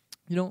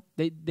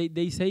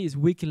 they say is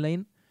weak in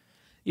lane.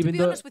 To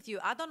be honest with you,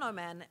 I don't know,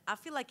 man. I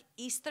feel like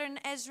Eastern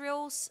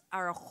Ezreals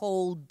are a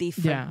whole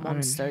different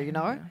monster, you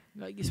know?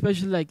 Yeah. Like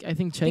especially like I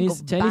think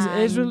Think Chinese of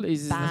Ezreal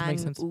doesn't Bang, make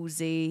sense.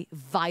 Uzi,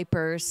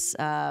 Vipers,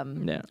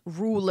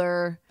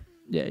 Ruler.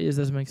 Yeah, it just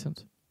doesn't make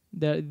sense.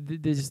 They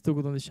just too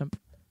good on this champ.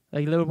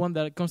 Like level 1,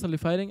 they're constantly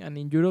fighting, and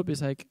in Europe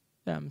it's like,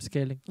 yeah, I'm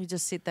scaling. You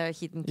just sit there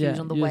hitting Qs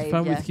on the you wave. just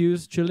farm with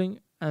Qs, chilling,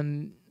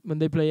 and when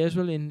they play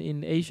Ezreal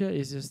in Asia,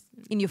 it's just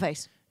in your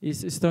face.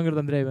 It's stronger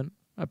than Draven,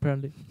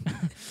 apparently.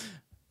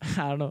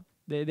 I don't know.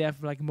 They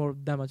have like more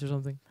damage or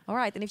something. All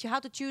right, and if you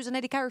had to choose an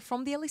AD carry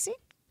from the LEC?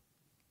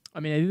 I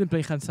mean, I didn't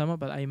play Hansama,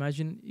 but I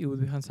imagine it would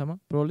be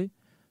Hansama, probably.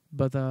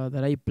 But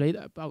that I played,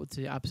 I would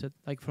say Upset.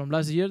 Like from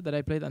last year that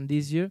I played and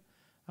this year,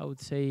 I would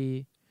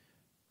say...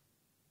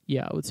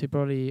 Yeah, I would say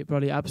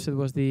probably Upset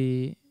was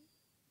the...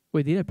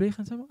 Wait, did I play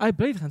Hansama? I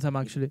played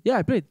Hansama, actually. Yeah,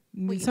 I played.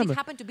 Well, you did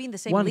happen to be in the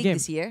same One league game.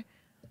 this year.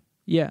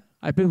 Yeah,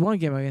 I played one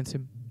game against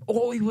him.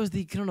 Oh, it was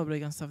the Chrono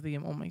Break and stuff, the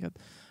game. Oh, my God.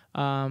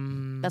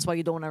 That's why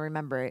you don't want to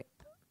remember it.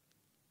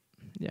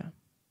 Yeah.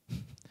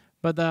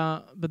 But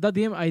that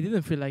game, I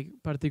didn't feel like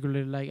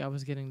particularly like I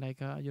was getting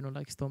like,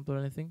 like stomped or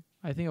anything.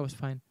 I think I was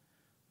fine.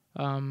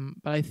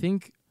 But I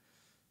think...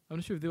 I'm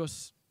not sure if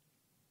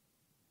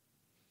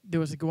there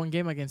was like one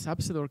game against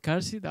Upset or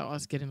Karsi that I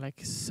was getting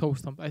like so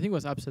stomped. I think it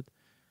was Upset.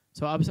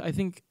 So Upset, I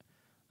think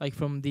like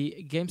from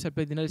the games I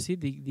played in LC,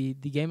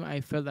 the game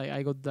I felt like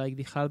I got like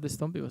the hardest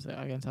stomp, it was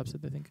against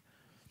Upset, I think.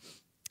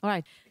 All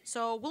right.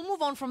 So we'll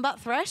move on from that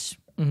Thresh.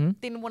 Mm-hmm.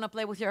 Didn't want to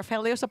play with your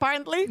Aphelios,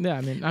 apparently. Yeah,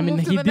 I mean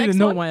Move to he the didn't next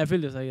know one. my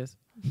affiliates, I guess.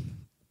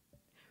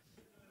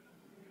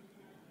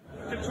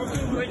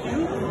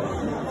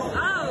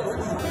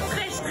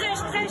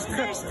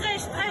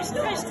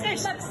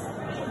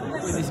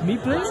 Wait, is me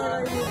playing?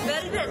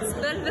 Velvet.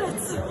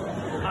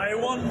 I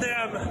want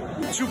them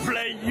to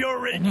play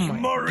Yorick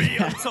Mori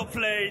on top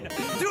lane.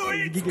 Do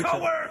it,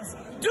 cowards!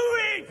 Do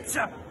it!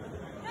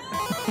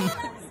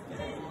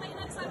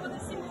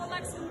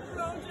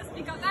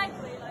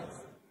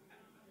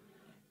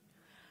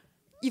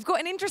 You've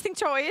got an interesting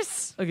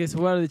choice. Okay, so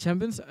what are the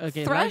champions?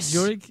 Okay, Thresh,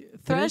 Yorick,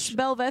 Thresh,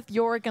 Belveth,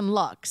 Yorick, and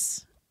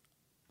Lux.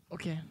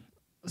 Okay,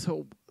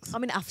 so I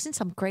mean, I've seen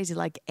some crazy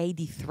like AD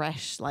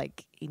Thresh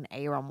like in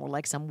ARAM or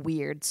like some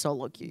weird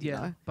solo queue, you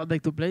know? but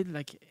like to play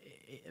like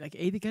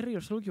AD carry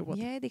or solo queue, what?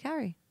 Yeah, AD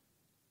carry.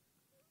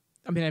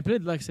 I mean, I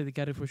played Lux AD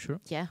carry for sure.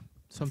 Yeah.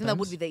 Sometimes. I think that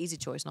would be the easy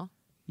choice, no?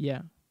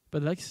 Yeah,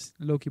 but Lux is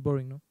low-key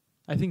boring, no?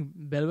 I think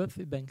Belveth,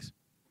 it banks.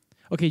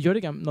 Okay,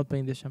 Yorick, I'm not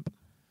playing this champ.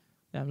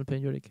 Yeah, I'm not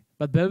playing Yorick.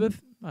 But Belveth,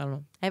 I don't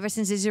know. Ever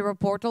since the Zero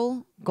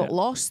Portal got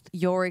lost,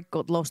 Yorick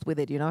got lost with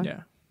it, you know?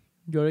 Yeah.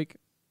 Yorick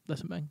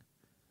doesn't bang.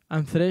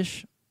 And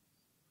Thresh,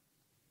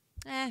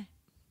 Kind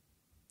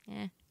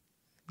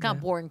of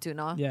boring too,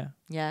 no? yeah.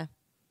 Yeah.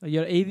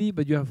 You're AD,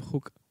 but you have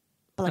hook.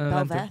 But like And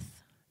Lantern. Belveth,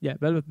 Yeah,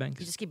 Belveth banks.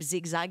 you just keep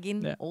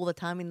zigzagging Yeah. all the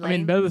time in I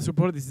lane. mean, Belveth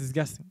support is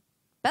disgusting.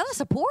 Belveth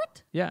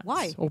support? Yeah.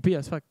 Why? It's OP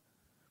as fuck.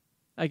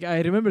 Like,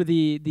 I remember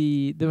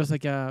there was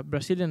like a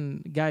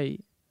Brazilian guy,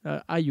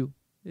 Ayu,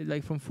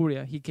 like from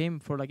Furia. He came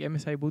for like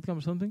MSI bootcamp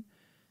or something,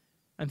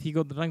 and he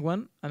got rank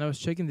 1, and I was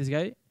checking this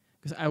guy,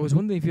 because I was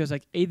wondering if he was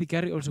like AD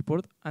carry or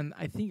support, and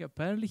I think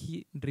apparently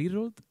he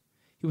rerolled.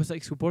 He was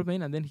like support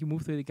main, and then he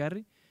moved to AD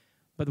carry.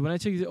 But when I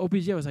checked his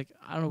OPG, I was like,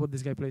 I don't know what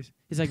this guy plays.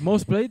 He's like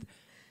most played.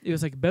 It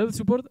was like Belveth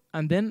support,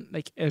 and then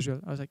like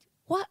Ezreal. I was like,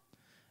 What?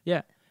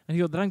 Yeah. And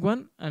he got rank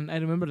 1, and I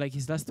remember like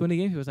his last 20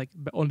 games, he was like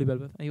only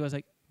Belveth. And he was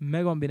like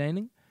mega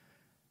unbenigning,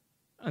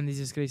 and this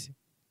is crazy.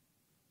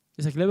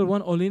 It's like level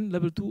 1 all in,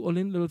 level 2 all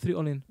in, level 3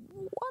 all in.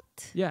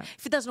 What? Yeah.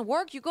 If it doesn't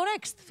work, you go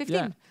next. 15.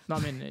 Yeah. No, I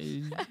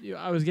mean,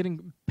 I was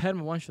getting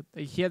perma one shot.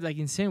 Like, he had like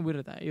insane weird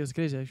attack. It was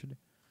crazy actually.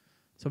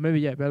 So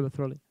maybe, yeah, Belveth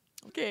probably.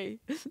 Okay.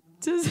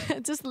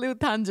 just a little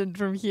tangent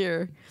from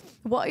here.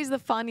 What is the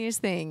funniest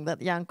thing that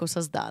Jankos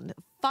has done?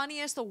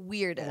 Funniest or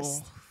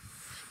weirdest?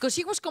 Because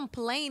he was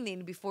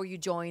complaining before you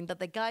joined that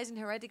the guys in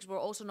Heretics were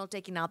also not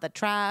taking out the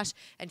trash,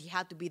 and he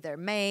had to be their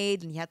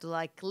maid, and he had to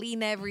like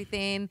clean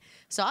everything.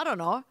 So I don't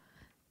know.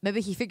 Maybe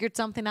he figured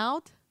something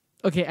out.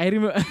 Okay, I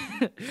remember.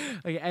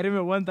 Okay, I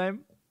remember one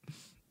time.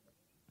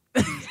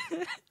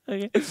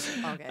 Okay.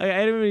 Okay.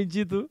 I remember in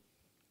G2.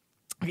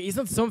 Okay, it's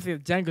not something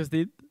that Jankos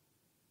did,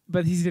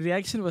 but his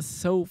reaction was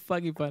so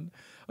fucking fun.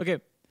 Okay,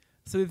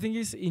 so the thing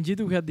is, in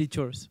G2 we had the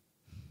chores,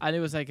 and it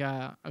was like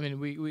I mean,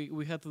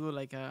 we had to do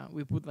like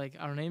we put like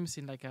our names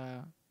in like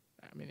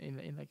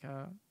in like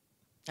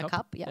A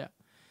cup, yeah.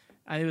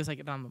 And it was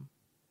like random,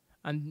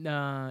 and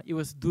it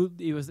was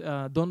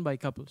done by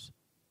couples.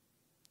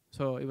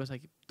 So it was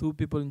like 2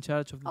 people in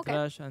charge of the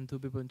trash and 2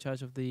 people in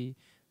charge of the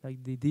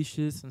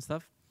dishes and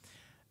stuff.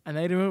 And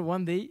I remember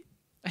one day,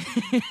 I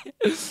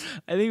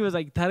think it was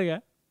like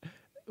Targa,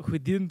 who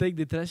didn't take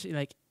the trash in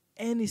like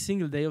any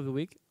single day of the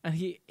week, and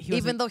he was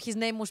Even like, though his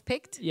name was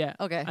picked? yeah,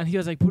 Okay. and he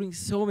was like putting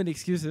so many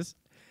excuses.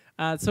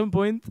 At some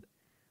point,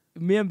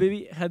 me and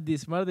Baby had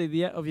this smart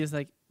idea of just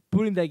like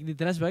putting like the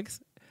trash bags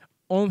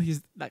on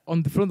his like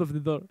on the front of the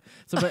door.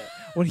 So but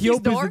when he His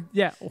opens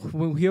door?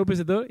 when he opens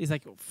the door, it's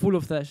like full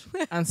of trash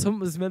and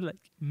some smell like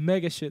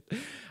mega shit.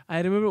 I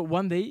remember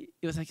one day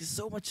it was like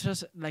so much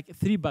trash, like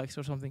 3 bags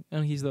or something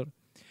on his door,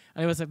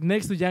 and it was like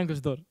next to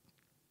Janko's door.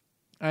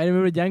 I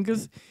remember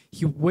Jankos,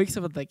 he wakes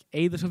up at like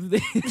 8 or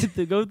something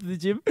to go to the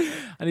gym,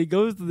 and he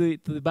goes to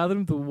the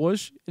bathroom to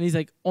wash, and he's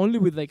like only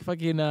with like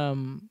fucking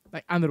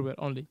like underwear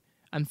only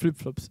and flip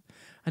flops,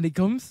 and he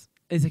comes,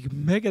 and he's like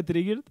mega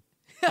triggered,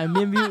 and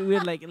me and we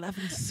were like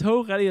laughing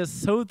so hard. He was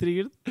so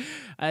triggered. And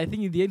I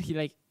think in the end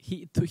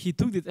he took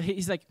it.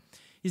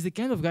 He's the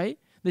kind of guy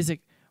that's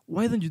like,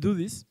 why don't you do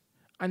this?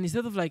 And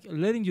instead of like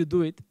letting you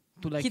do it,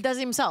 to like He does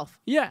it himself.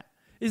 yeah,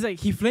 it's like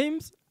he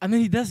flames and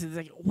then he does it. It's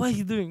like, what are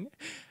you doing?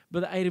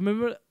 But I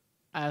remember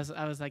I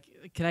was like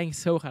crying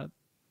so hard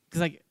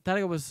because like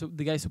Targa was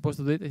the guy supposed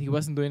to do it and he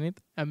wasn't doing it,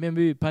 and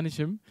maybe we punished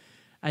him,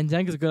 and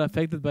Jankos got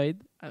affected by it.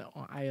 And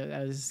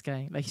I was just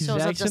crying. Like his So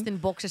reaction, just in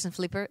boxers and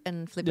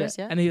flippers,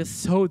 yeah? and he was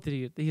so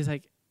triggered. He was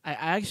like,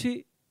 I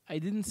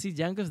didn't see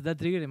Jankos that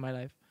triggered in my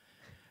life,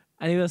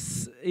 and he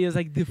was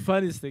like the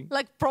funniest thing.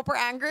 Like proper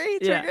angry,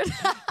 Yeah. triggered.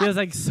 He was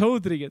like so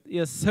triggered. He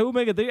was so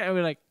mega triggered, and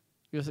we're like.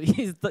 He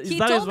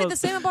told me the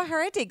same about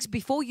Heretics.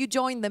 Before you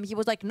joined them, he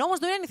was like, no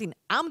one's doing anything.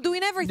 I'm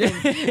doing everything.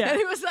 Yeah. And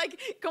he was like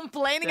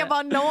complaining Yeah.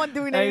 about no one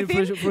doing And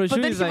anything. for sure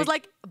but then he's he was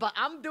like- like, but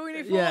I'm doing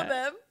it for Yeah.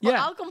 them. But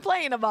Yeah. I'll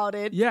complain about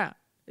it. Yeah,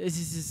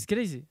 it's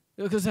crazy.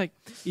 Because like,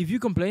 if you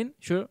complain,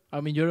 sure,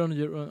 I mean you're on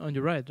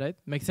your right, right?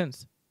 Makes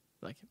sense.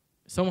 Like,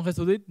 someone has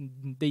to do it,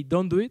 they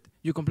don't do it,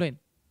 you complain.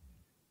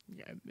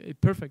 Yeah,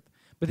 perfect.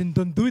 But then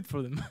don't do it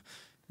for them.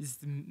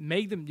 Just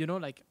make them,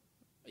 like,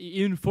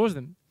 even force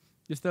them.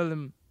 Just tell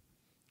them,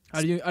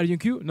 are you in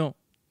queue? No,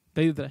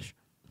 they do trash.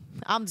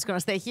 I'm just going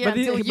to stay here But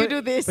until he- you but-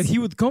 do this. But he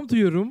would come to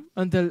your room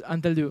and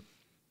tell you,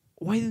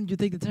 why didn't you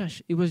take the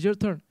trash? It was your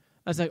turn.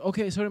 I was like,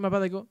 okay, sorry, my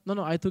bad. I go,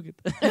 no, I took it.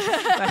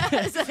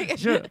 It's like,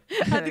 Sure.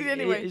 I did it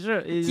anyway. Sure.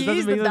 It He doesn't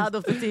is the make sense. dad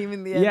of the team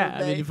in the end Yeah, of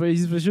the I day. mean,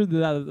 he's for sure the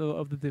dad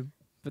of the team.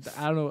 But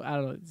I don't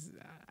know.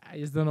 I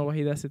just don't know why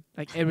he does it.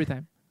 Like every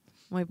time.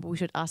 Maybe we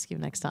should ask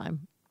him next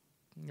time.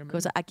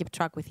 Because I keep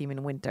track with him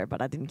in winter, but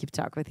I didn't keep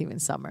track with him in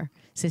summer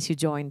since you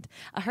joined.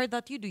 I heard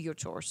that you do your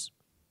chores.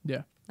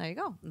 Yeah. There you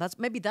go.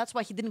 That's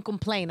why he didn't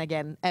complain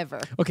again ever.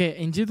 Okay,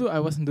 in G2 I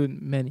wasn't doing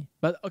many,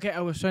 but okay,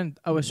 I was trying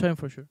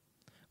for sure.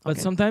 But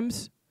Okay.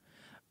 sometimes,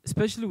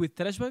 especially with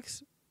trash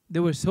bags, they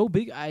were so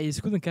big I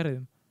just couldn't carry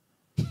them.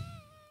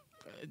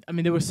 I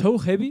mean, they were so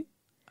heavy,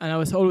 and I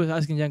was always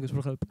asking Jankos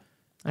for help.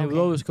 And he would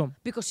Okay. always come.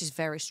 Because he's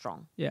very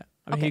strong. Yeah,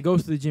 I mean, Okay. he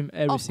goes to the gym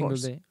every Of single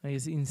course. day, and he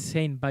has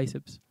insane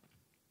biceps.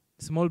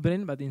 Small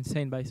brain, but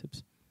insane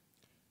biceps.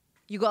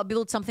 You got to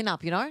build something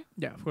up, you know?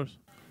 Yeah, of course.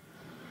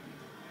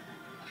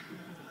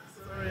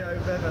 Sorry, I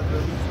bet at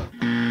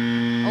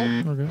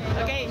Okay.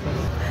 Okay.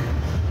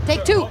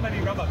 Take 2. How many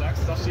rubber ducks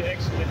does she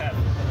actually have?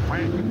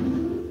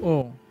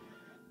 Oh,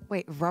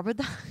 Wait, rubber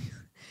duck?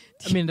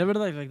 I mean, they were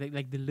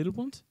like the little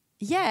ones.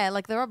 Yeah,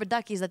 like the rubber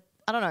duckies that,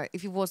 I don't know,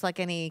 if it was like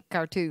any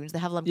cartoons, they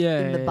have them Yeah,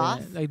 in the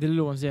bath. like the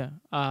little ones. Yeah.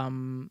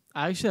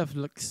 I actually have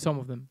like some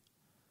of them.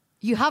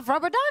 You have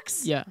rubber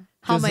ducks? Yeah.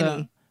 How 'Cause,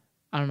 many?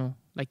 I don't know,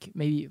 like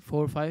maybe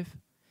 4 or 5.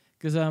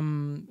 Because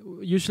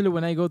usually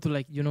when I go to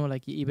like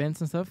like events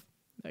and stuff,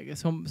 like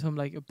some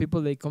like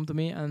people, they come to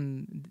me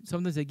and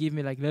sometimes they give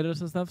me like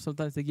letters and stuff.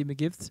 Sometimes they give me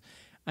gifts,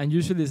 and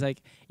usually it's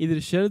like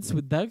either shirts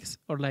with ducks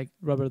or like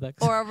rubber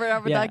ducks. Or a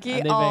rubber Yeah, ducky?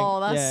 and they Oh,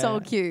 bang. that's Yeah, so yeah.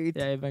 cute.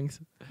 Yeah, it bangs.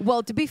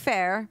 Well, to be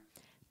fair,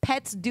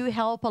 pets do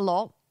help a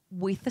lot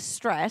with the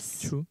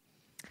stress. True.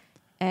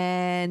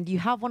 And you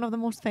have one of the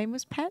most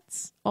famous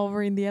pets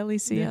over in the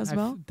LEC as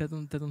well.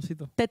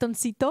 Tetoncito.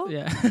 Tetoncito.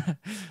 Yeah.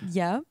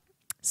 Yeah.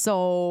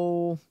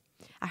 So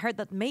I heard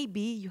that maybe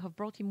you have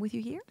brought him with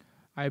you here.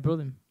 I brought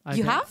him.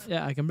 You have?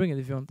 Yeah, I can bring it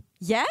if you want.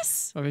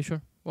 Yes. Okay,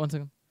 sure. 1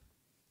 second.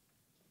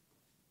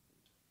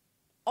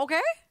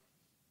 Okay.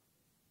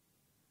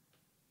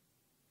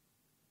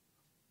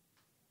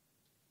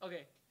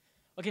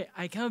 Okay,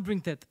 I cannot bring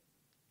Tet.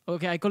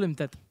 Okay, I call him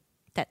Tet.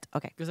 Tet.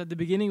 Okay. Because at the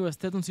beginning it was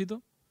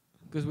Tetoncito,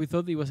 because we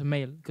thought it was a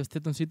male, because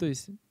Tetoncito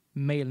is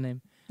male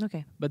name.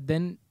 Okay. But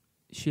then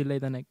she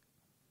laid an egg.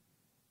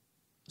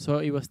 So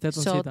it was So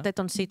Tetoncita.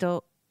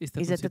 Tetoncito It's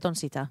is a Tetoncita.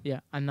 Tetoncita. Yeah,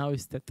 and now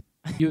it's Tet.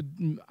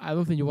 I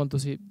don't think you want to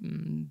see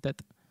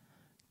Tet.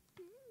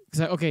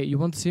 Because okay, you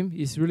want to see him?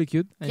 He's really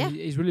cute and Yeah.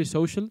 he's really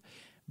social,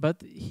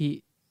 but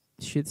he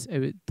shits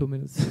every 2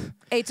 minutes.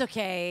 It's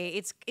okay.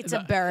 It's a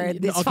No,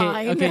 bird. It's okay,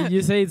 fine. Okay,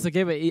 you say it's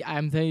okay, but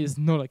I'm telling you, it's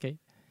not okay.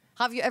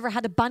 Have you ever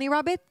had a bunny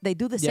rabbit? They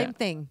do the Yeah. same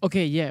thing.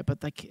 Okay, yeah,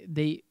 but like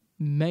they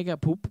mega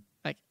poop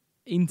like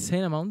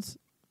insane amounts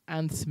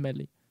and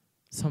smelly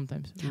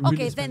sometimes. Okay,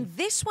 really then smelly.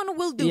 this one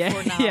will do Yeah,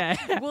 for now.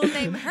 yeah. We'll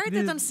name her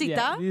This- Tetoncita,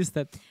 Yeah, this is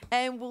that.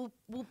 and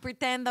we'll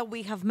pretend that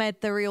we have met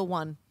the real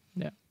one.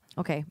 Yeah.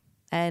 Okay.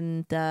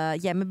 And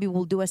yeah, maybe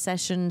we'll do the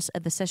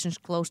sessions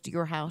close to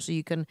your house, so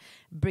you can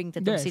bring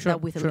Tetoncita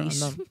with a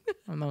leash.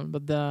 I'm down.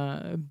 But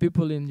the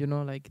people in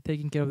like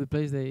taking care of the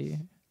place,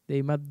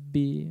 they might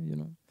be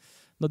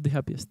not the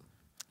happiest.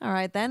 All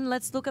right, then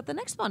let's look at the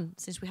next one,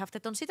 since we have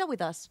Tetoncita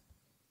with us.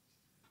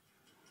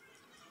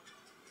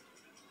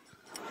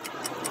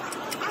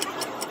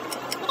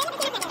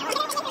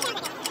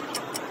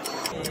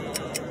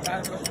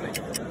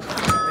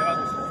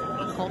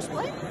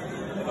 Cosplay?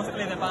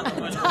 Cosplay de pato.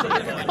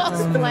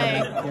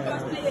 Cosplay.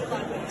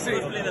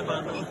 Cosplay de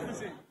pato.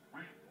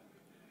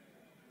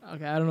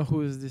 Okay, I don't know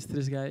who is this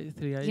three guys.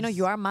 You know,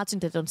 you are matching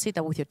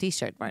Tetoncita with your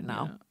T-shirt right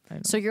now. Yeah, I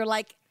know. So you're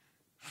like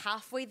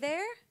halfway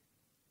there,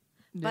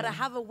 but I Yeah.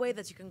 have a way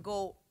that you can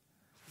go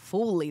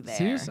fully there.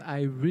 Serious?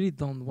 I really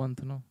don't want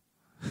to know.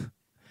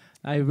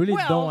 I really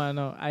Well- don't want to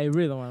know. I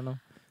really don't want to know.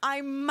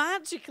 I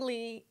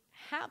magically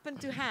happen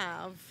to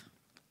have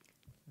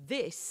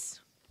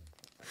this.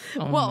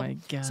 Oh well, my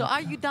god. so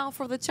are you down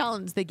for the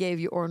challenge they gave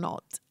you or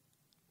not?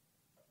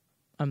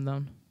 I'm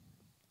down.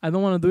 I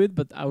don't want to do it,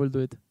 but I will do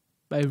it.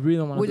 But I really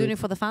don't want We're to do doing it. it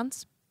for the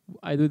fans?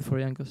 I do it for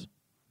Yankos.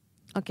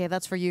 Okay,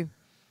 that's for you.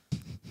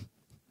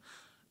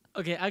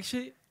 Okay,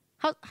 actually,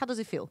 How does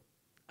it feel?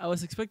 I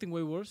was expecting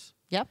way worse.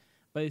 Yep.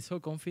 But it's so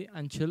comfy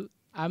and chill.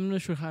 I'm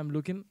not sure how I'm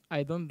looking.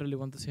 I don't really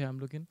want to see how I'm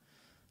looking.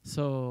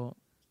 So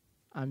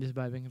I'm just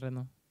vibing right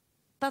now.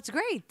 That's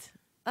great.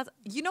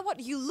 You know what?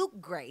 You look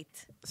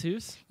great.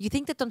 Serious? You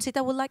think that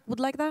Tetoncita would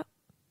like that?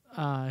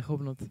 I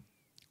hope not.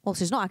 Well,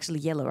 she's not actually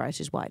yellow, right?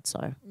 She's white, so.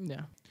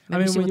 Yeah. Maybe I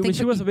mean, she would when think she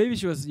that was you- a baby,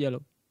 she was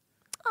yellow.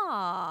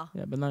 Ah.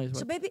 Yeah, but now it's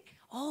So white. baby,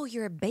 oh,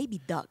 you're a baby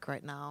duck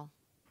right now.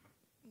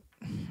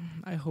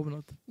 I hope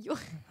not. You,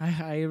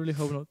 I really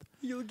hope not.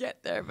 you'll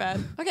get there,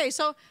 man. Okay,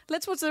 so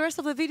let's watch the rest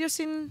of the videos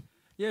in.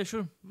 Yeah,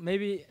 sure.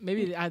 Maybe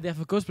they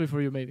have a cosplay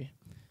for you, maybe.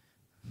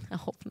 I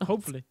hope not.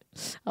 Hopefully.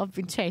 I've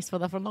been chased for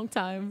that for a long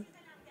time.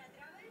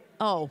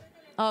 Oh,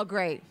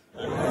 great.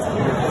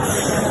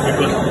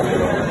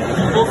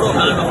 Un poco,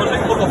 a lo mejor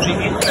es un poco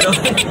friki, pero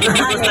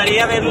me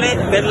gustaría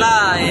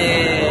verla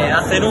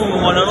hacer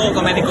un monólogo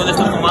comédico de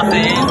estos como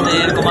hace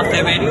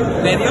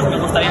Verior. Me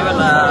gustaría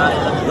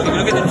verla, porque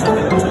creo que tiene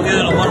un sentido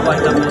del humor guay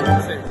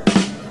también.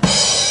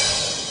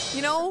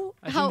 You know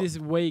I how? think this is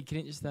way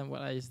cringe than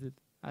what I just did.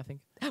 I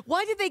think.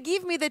 Why did they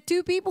give me the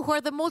two people who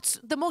are the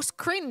most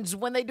cringe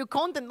when they do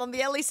content on the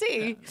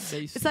LEC?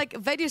 Based. It's like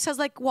Vedius has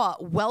like what?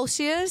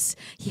 Welsius.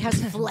 He has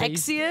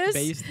Flexius.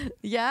 Based.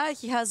 Yeah,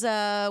 he has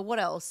what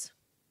else?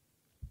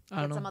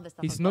 I don't some know. other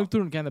stuff He's as well.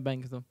 Nocturne kind of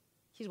bangs though.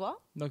 He's what?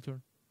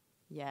 Nocturne.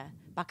 Yeah,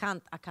 but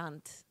I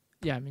can't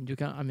Yeah, I mean you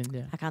can. I mean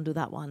yeah. do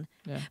that one.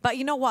 Yeah. But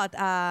you know what?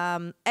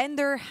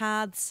 Ender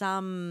had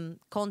some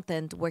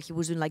content where he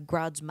was doing like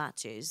grudge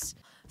matches.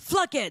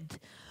 Flakked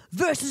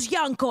versus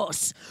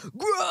Jankos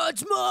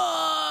grudge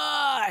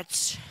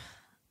match.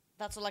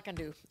 That's all I can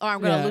do. Or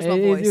I'm gonna lose my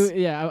voice.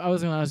 I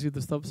was gonna ask you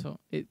to stop, so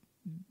it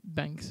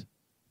bangs.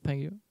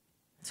 Thank you.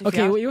 So if Okay,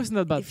 you well, ask- it wasn't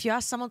that bad. If you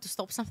ask someone to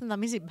stop something, that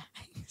means it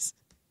bangs.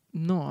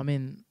 No, I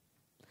mean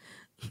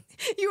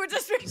You were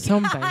just really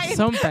sometimes. kind.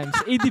 Sometimes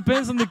it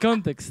depends on the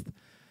context.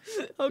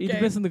 Okay. It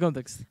depends on the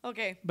context.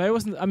 Okay. But it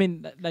wasn't. I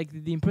mean, like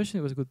the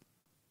impression was good.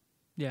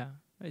 Yeah,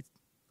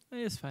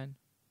 it's fine.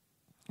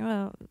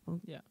 Well,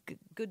 Yeah.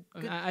 good.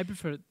 I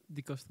prefer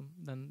the costume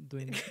than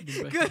doing the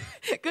impression. Good.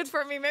 Good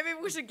for me. Maybe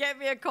we should get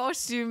me a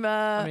costume.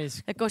 I mean,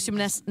 it's A costume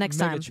next mega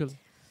time. chill.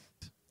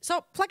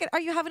 So, Flakked, are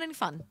you having any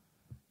fun?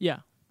 Yeah.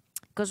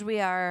 Because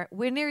we're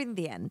nearing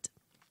the end,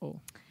 Oh.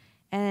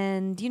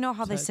 and you know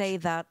how they Touch. say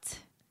that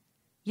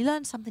you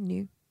learn something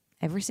new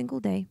every single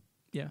day.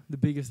 Yeah. The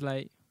biggest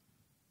lie.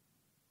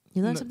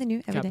 You learn No, something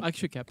new every Cap. day.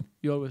 Actually, cap.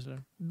 You always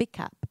learn. Big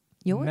cap.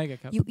 You Mega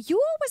cap. you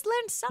always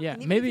learn something. Yeah.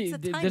 even Maybe if it's the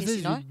there's tiniest, days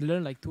you know? you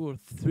learn like 2 or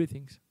 3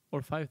 things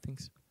or 5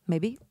 things.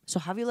 Maybe. So,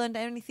 have you learned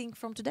anything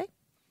from today?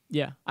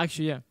 Yeah.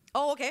 Actually, yeah.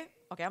 Oh, okay.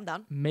 Okay, I'm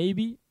done.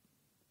 Maybe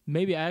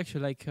I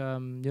actually like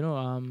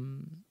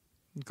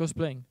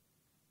cosplaying.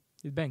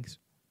 It bangs.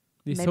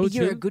 It's Maybe so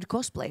you're chill. a good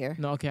cosplayer.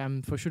 No, okay,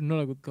 I'm for sure not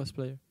a good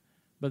cosplayer,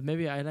 but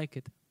maybe I like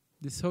it.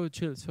 It's so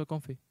chill, so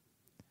comfy.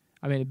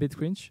 I mean, a bit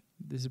cringe.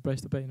 This is the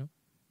price to pay, no?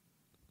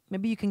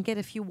 Maybe you can get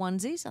a few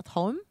onesies at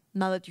home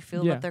now that you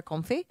feel Yeah. that they're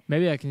comfy.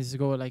 Maybe I can just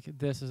go like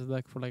this as a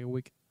duck for like a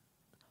week.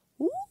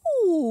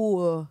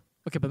 Ooh.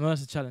 Okay, but not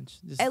as a challenge.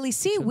 Just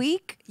LEC chill.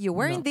 week, you're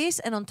wearing No. this,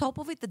 and on top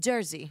of it, the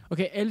jersey.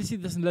 Okay, LEC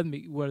doesn't let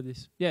me wear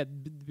this. Yeah,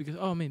 because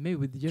maybe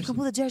with the You jersey. can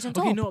put the jersey on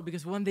Okay, top. no,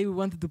 because one day we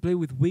wanted to play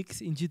with wigs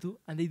in G2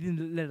 and they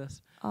didn't let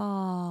us.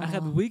 Oh. I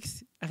had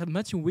wigs, I had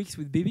matching wigs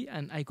with Bibi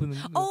and I couldn't.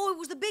 Oh, it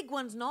was the big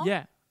ones, no?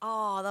 Yeah,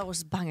 Oh, that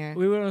was banger.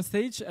 We were on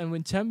stage, and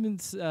when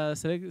champions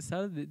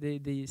started,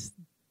 they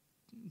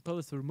told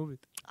us to remove it.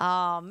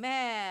 Oh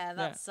man,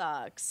 that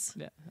sucks.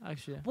 Yeah,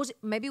 actually. Yeah. Was it?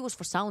 Maybe it was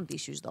for sound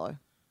issues though,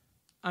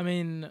 I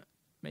mean,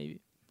 maybe.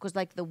 because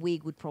like the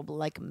wig would probably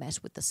like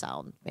mess with the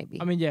sound.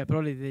 Maybe. I mean, yeah,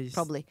 probably they.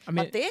 Probably. I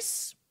mean, but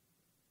this,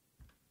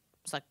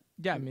 it's like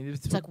yeah, I mean,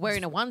 it's like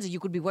wearing a onesie. You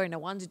could be wearing a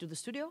onesie to the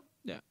studio.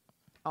 Yeah.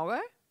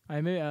 Okay.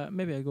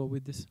 Maybe I go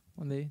with this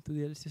one day to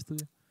the LSC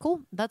studio.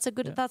 Cool. That's a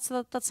good. Yeah.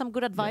 That's some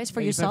good advice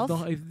for Like yourself.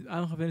 If I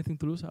don't have anything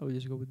to lose, I will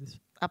just go with this.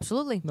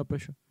 Absolutely. No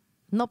pressure.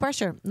 No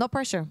pressure. No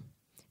pressure.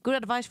 Good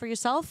advice for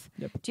yourself.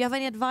 Yep. Do you have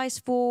any advice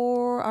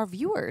for our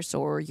viewers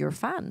or your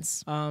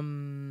fans?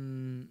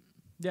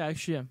 Yeah,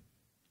 actually, yeah.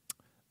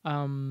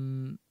 I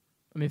mean,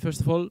 first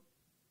of all,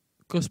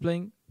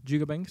 cosplaying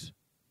Gigabanks,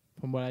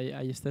 from what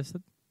I just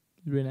tested,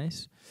 really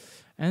nice.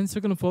 And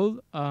second of all,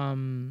 I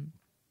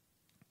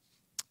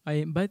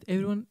invite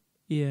everyone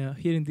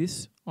hearing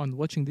this, on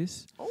watching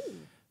this,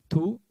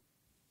 to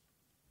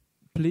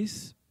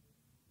please,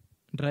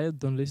 Riot,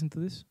 don't listen to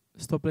this.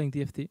 Stop playing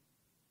TFT.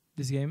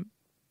 This game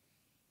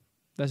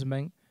doesn't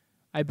bang.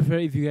 I prefer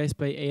if you guys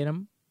play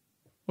ARAM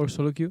or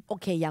solo queue.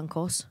 Okay,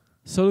 Yankos.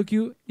 Solo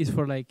queue is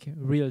for like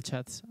real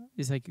chats.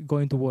 It's like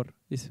going to war.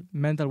 It's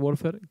mental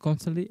warfare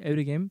constantly,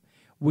 every game,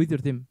 with your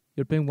team.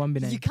 You're playing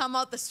 1v9. You come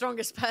out the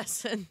strongest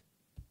person.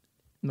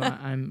 No,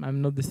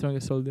 I'm not the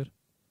strongest soldier.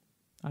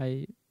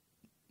 I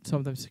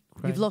sometimes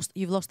cry.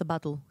 You've lost the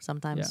battle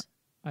sometimes.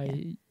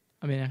 I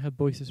mean, I had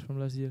voices from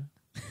last year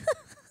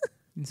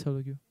in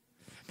solo queue,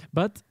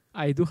 but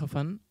I do have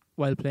fun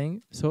while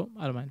playing, so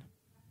I don't mind.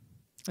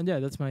 And yeah,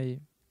 that's my,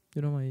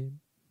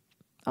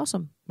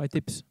 Awesome. my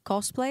tips.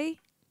 Cosplay,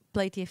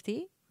 play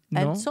TFT,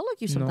 No, and solo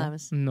queue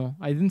sometimes. No,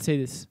 I didn't say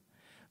this.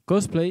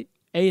 Cosplay,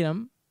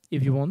 ARAM,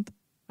 if you want.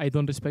 I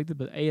don't respect it,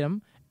 but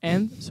ARAM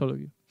and solo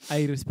queue.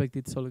 I respect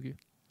it, solo queue.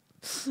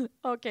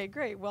 Okay,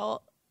 great.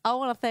 Well, I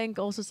want to thank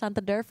also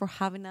Santander for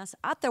having us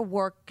at their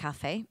work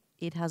cafe.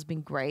 It has been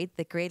great.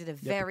 They created a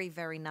very,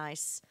 very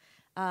nice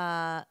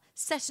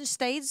session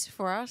stage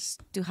for us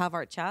to have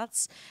our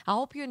chats. I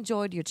hope you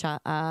enjoyed your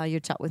chat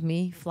with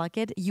me,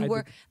 Flakked. You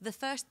were the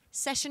first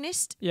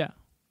sessionist. Yeah.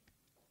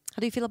 How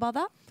do you feel about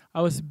that?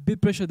 I was a bit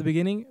pressured at the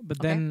beginning, but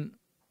then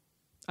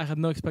I had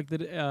no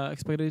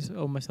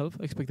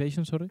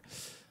expectations, sorry.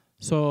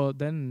 So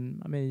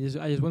then, I mean,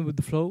 I just went with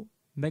the flow,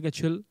 mega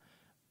chill.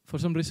 For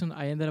some reason,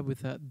 I ended up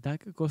with a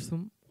duck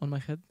costume on my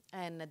head.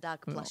 And a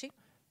duck plushie.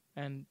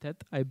 And Ted,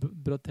 I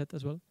brought Ted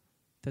as well.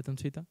 Ted and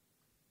Sita.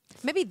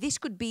 Maybe this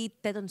could be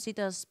Ted and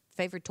Sita's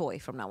favorite toy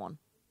from now on.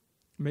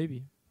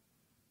 Maybe.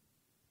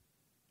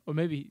 Or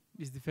maybe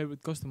it's the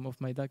favorite costume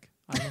of my duck.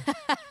 I don't know.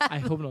 I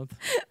hope not.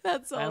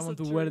 That's I don't want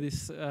to wear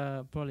this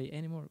probably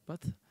anymore,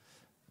 but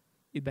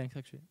it bangs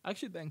actually.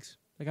 Actually it bangs.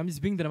 Like I'm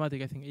just being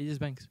dramatic, I think. It just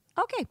bangs.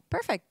 Okay,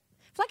 perfect.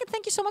 Flakked,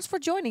 thank you so much for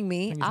joining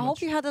me. I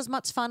hope you had as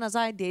much fun as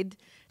I did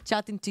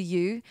chatting to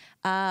you.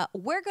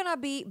 We're going to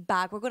be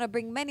back. We're going to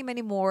bring many,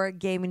 many more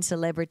gaming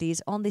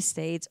celebrities on the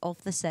stage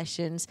of the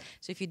sessions.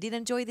 So if you did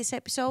enjoy this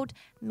episode,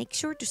 make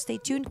sure to stay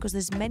tuned because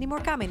there's many more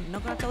coming. I'm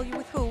not going to tell you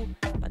with who,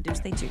 but do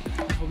stay tuned.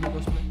 Hope the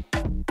cosplay.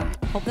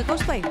 Hope the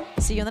cosplay.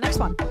 See you on the next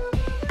one.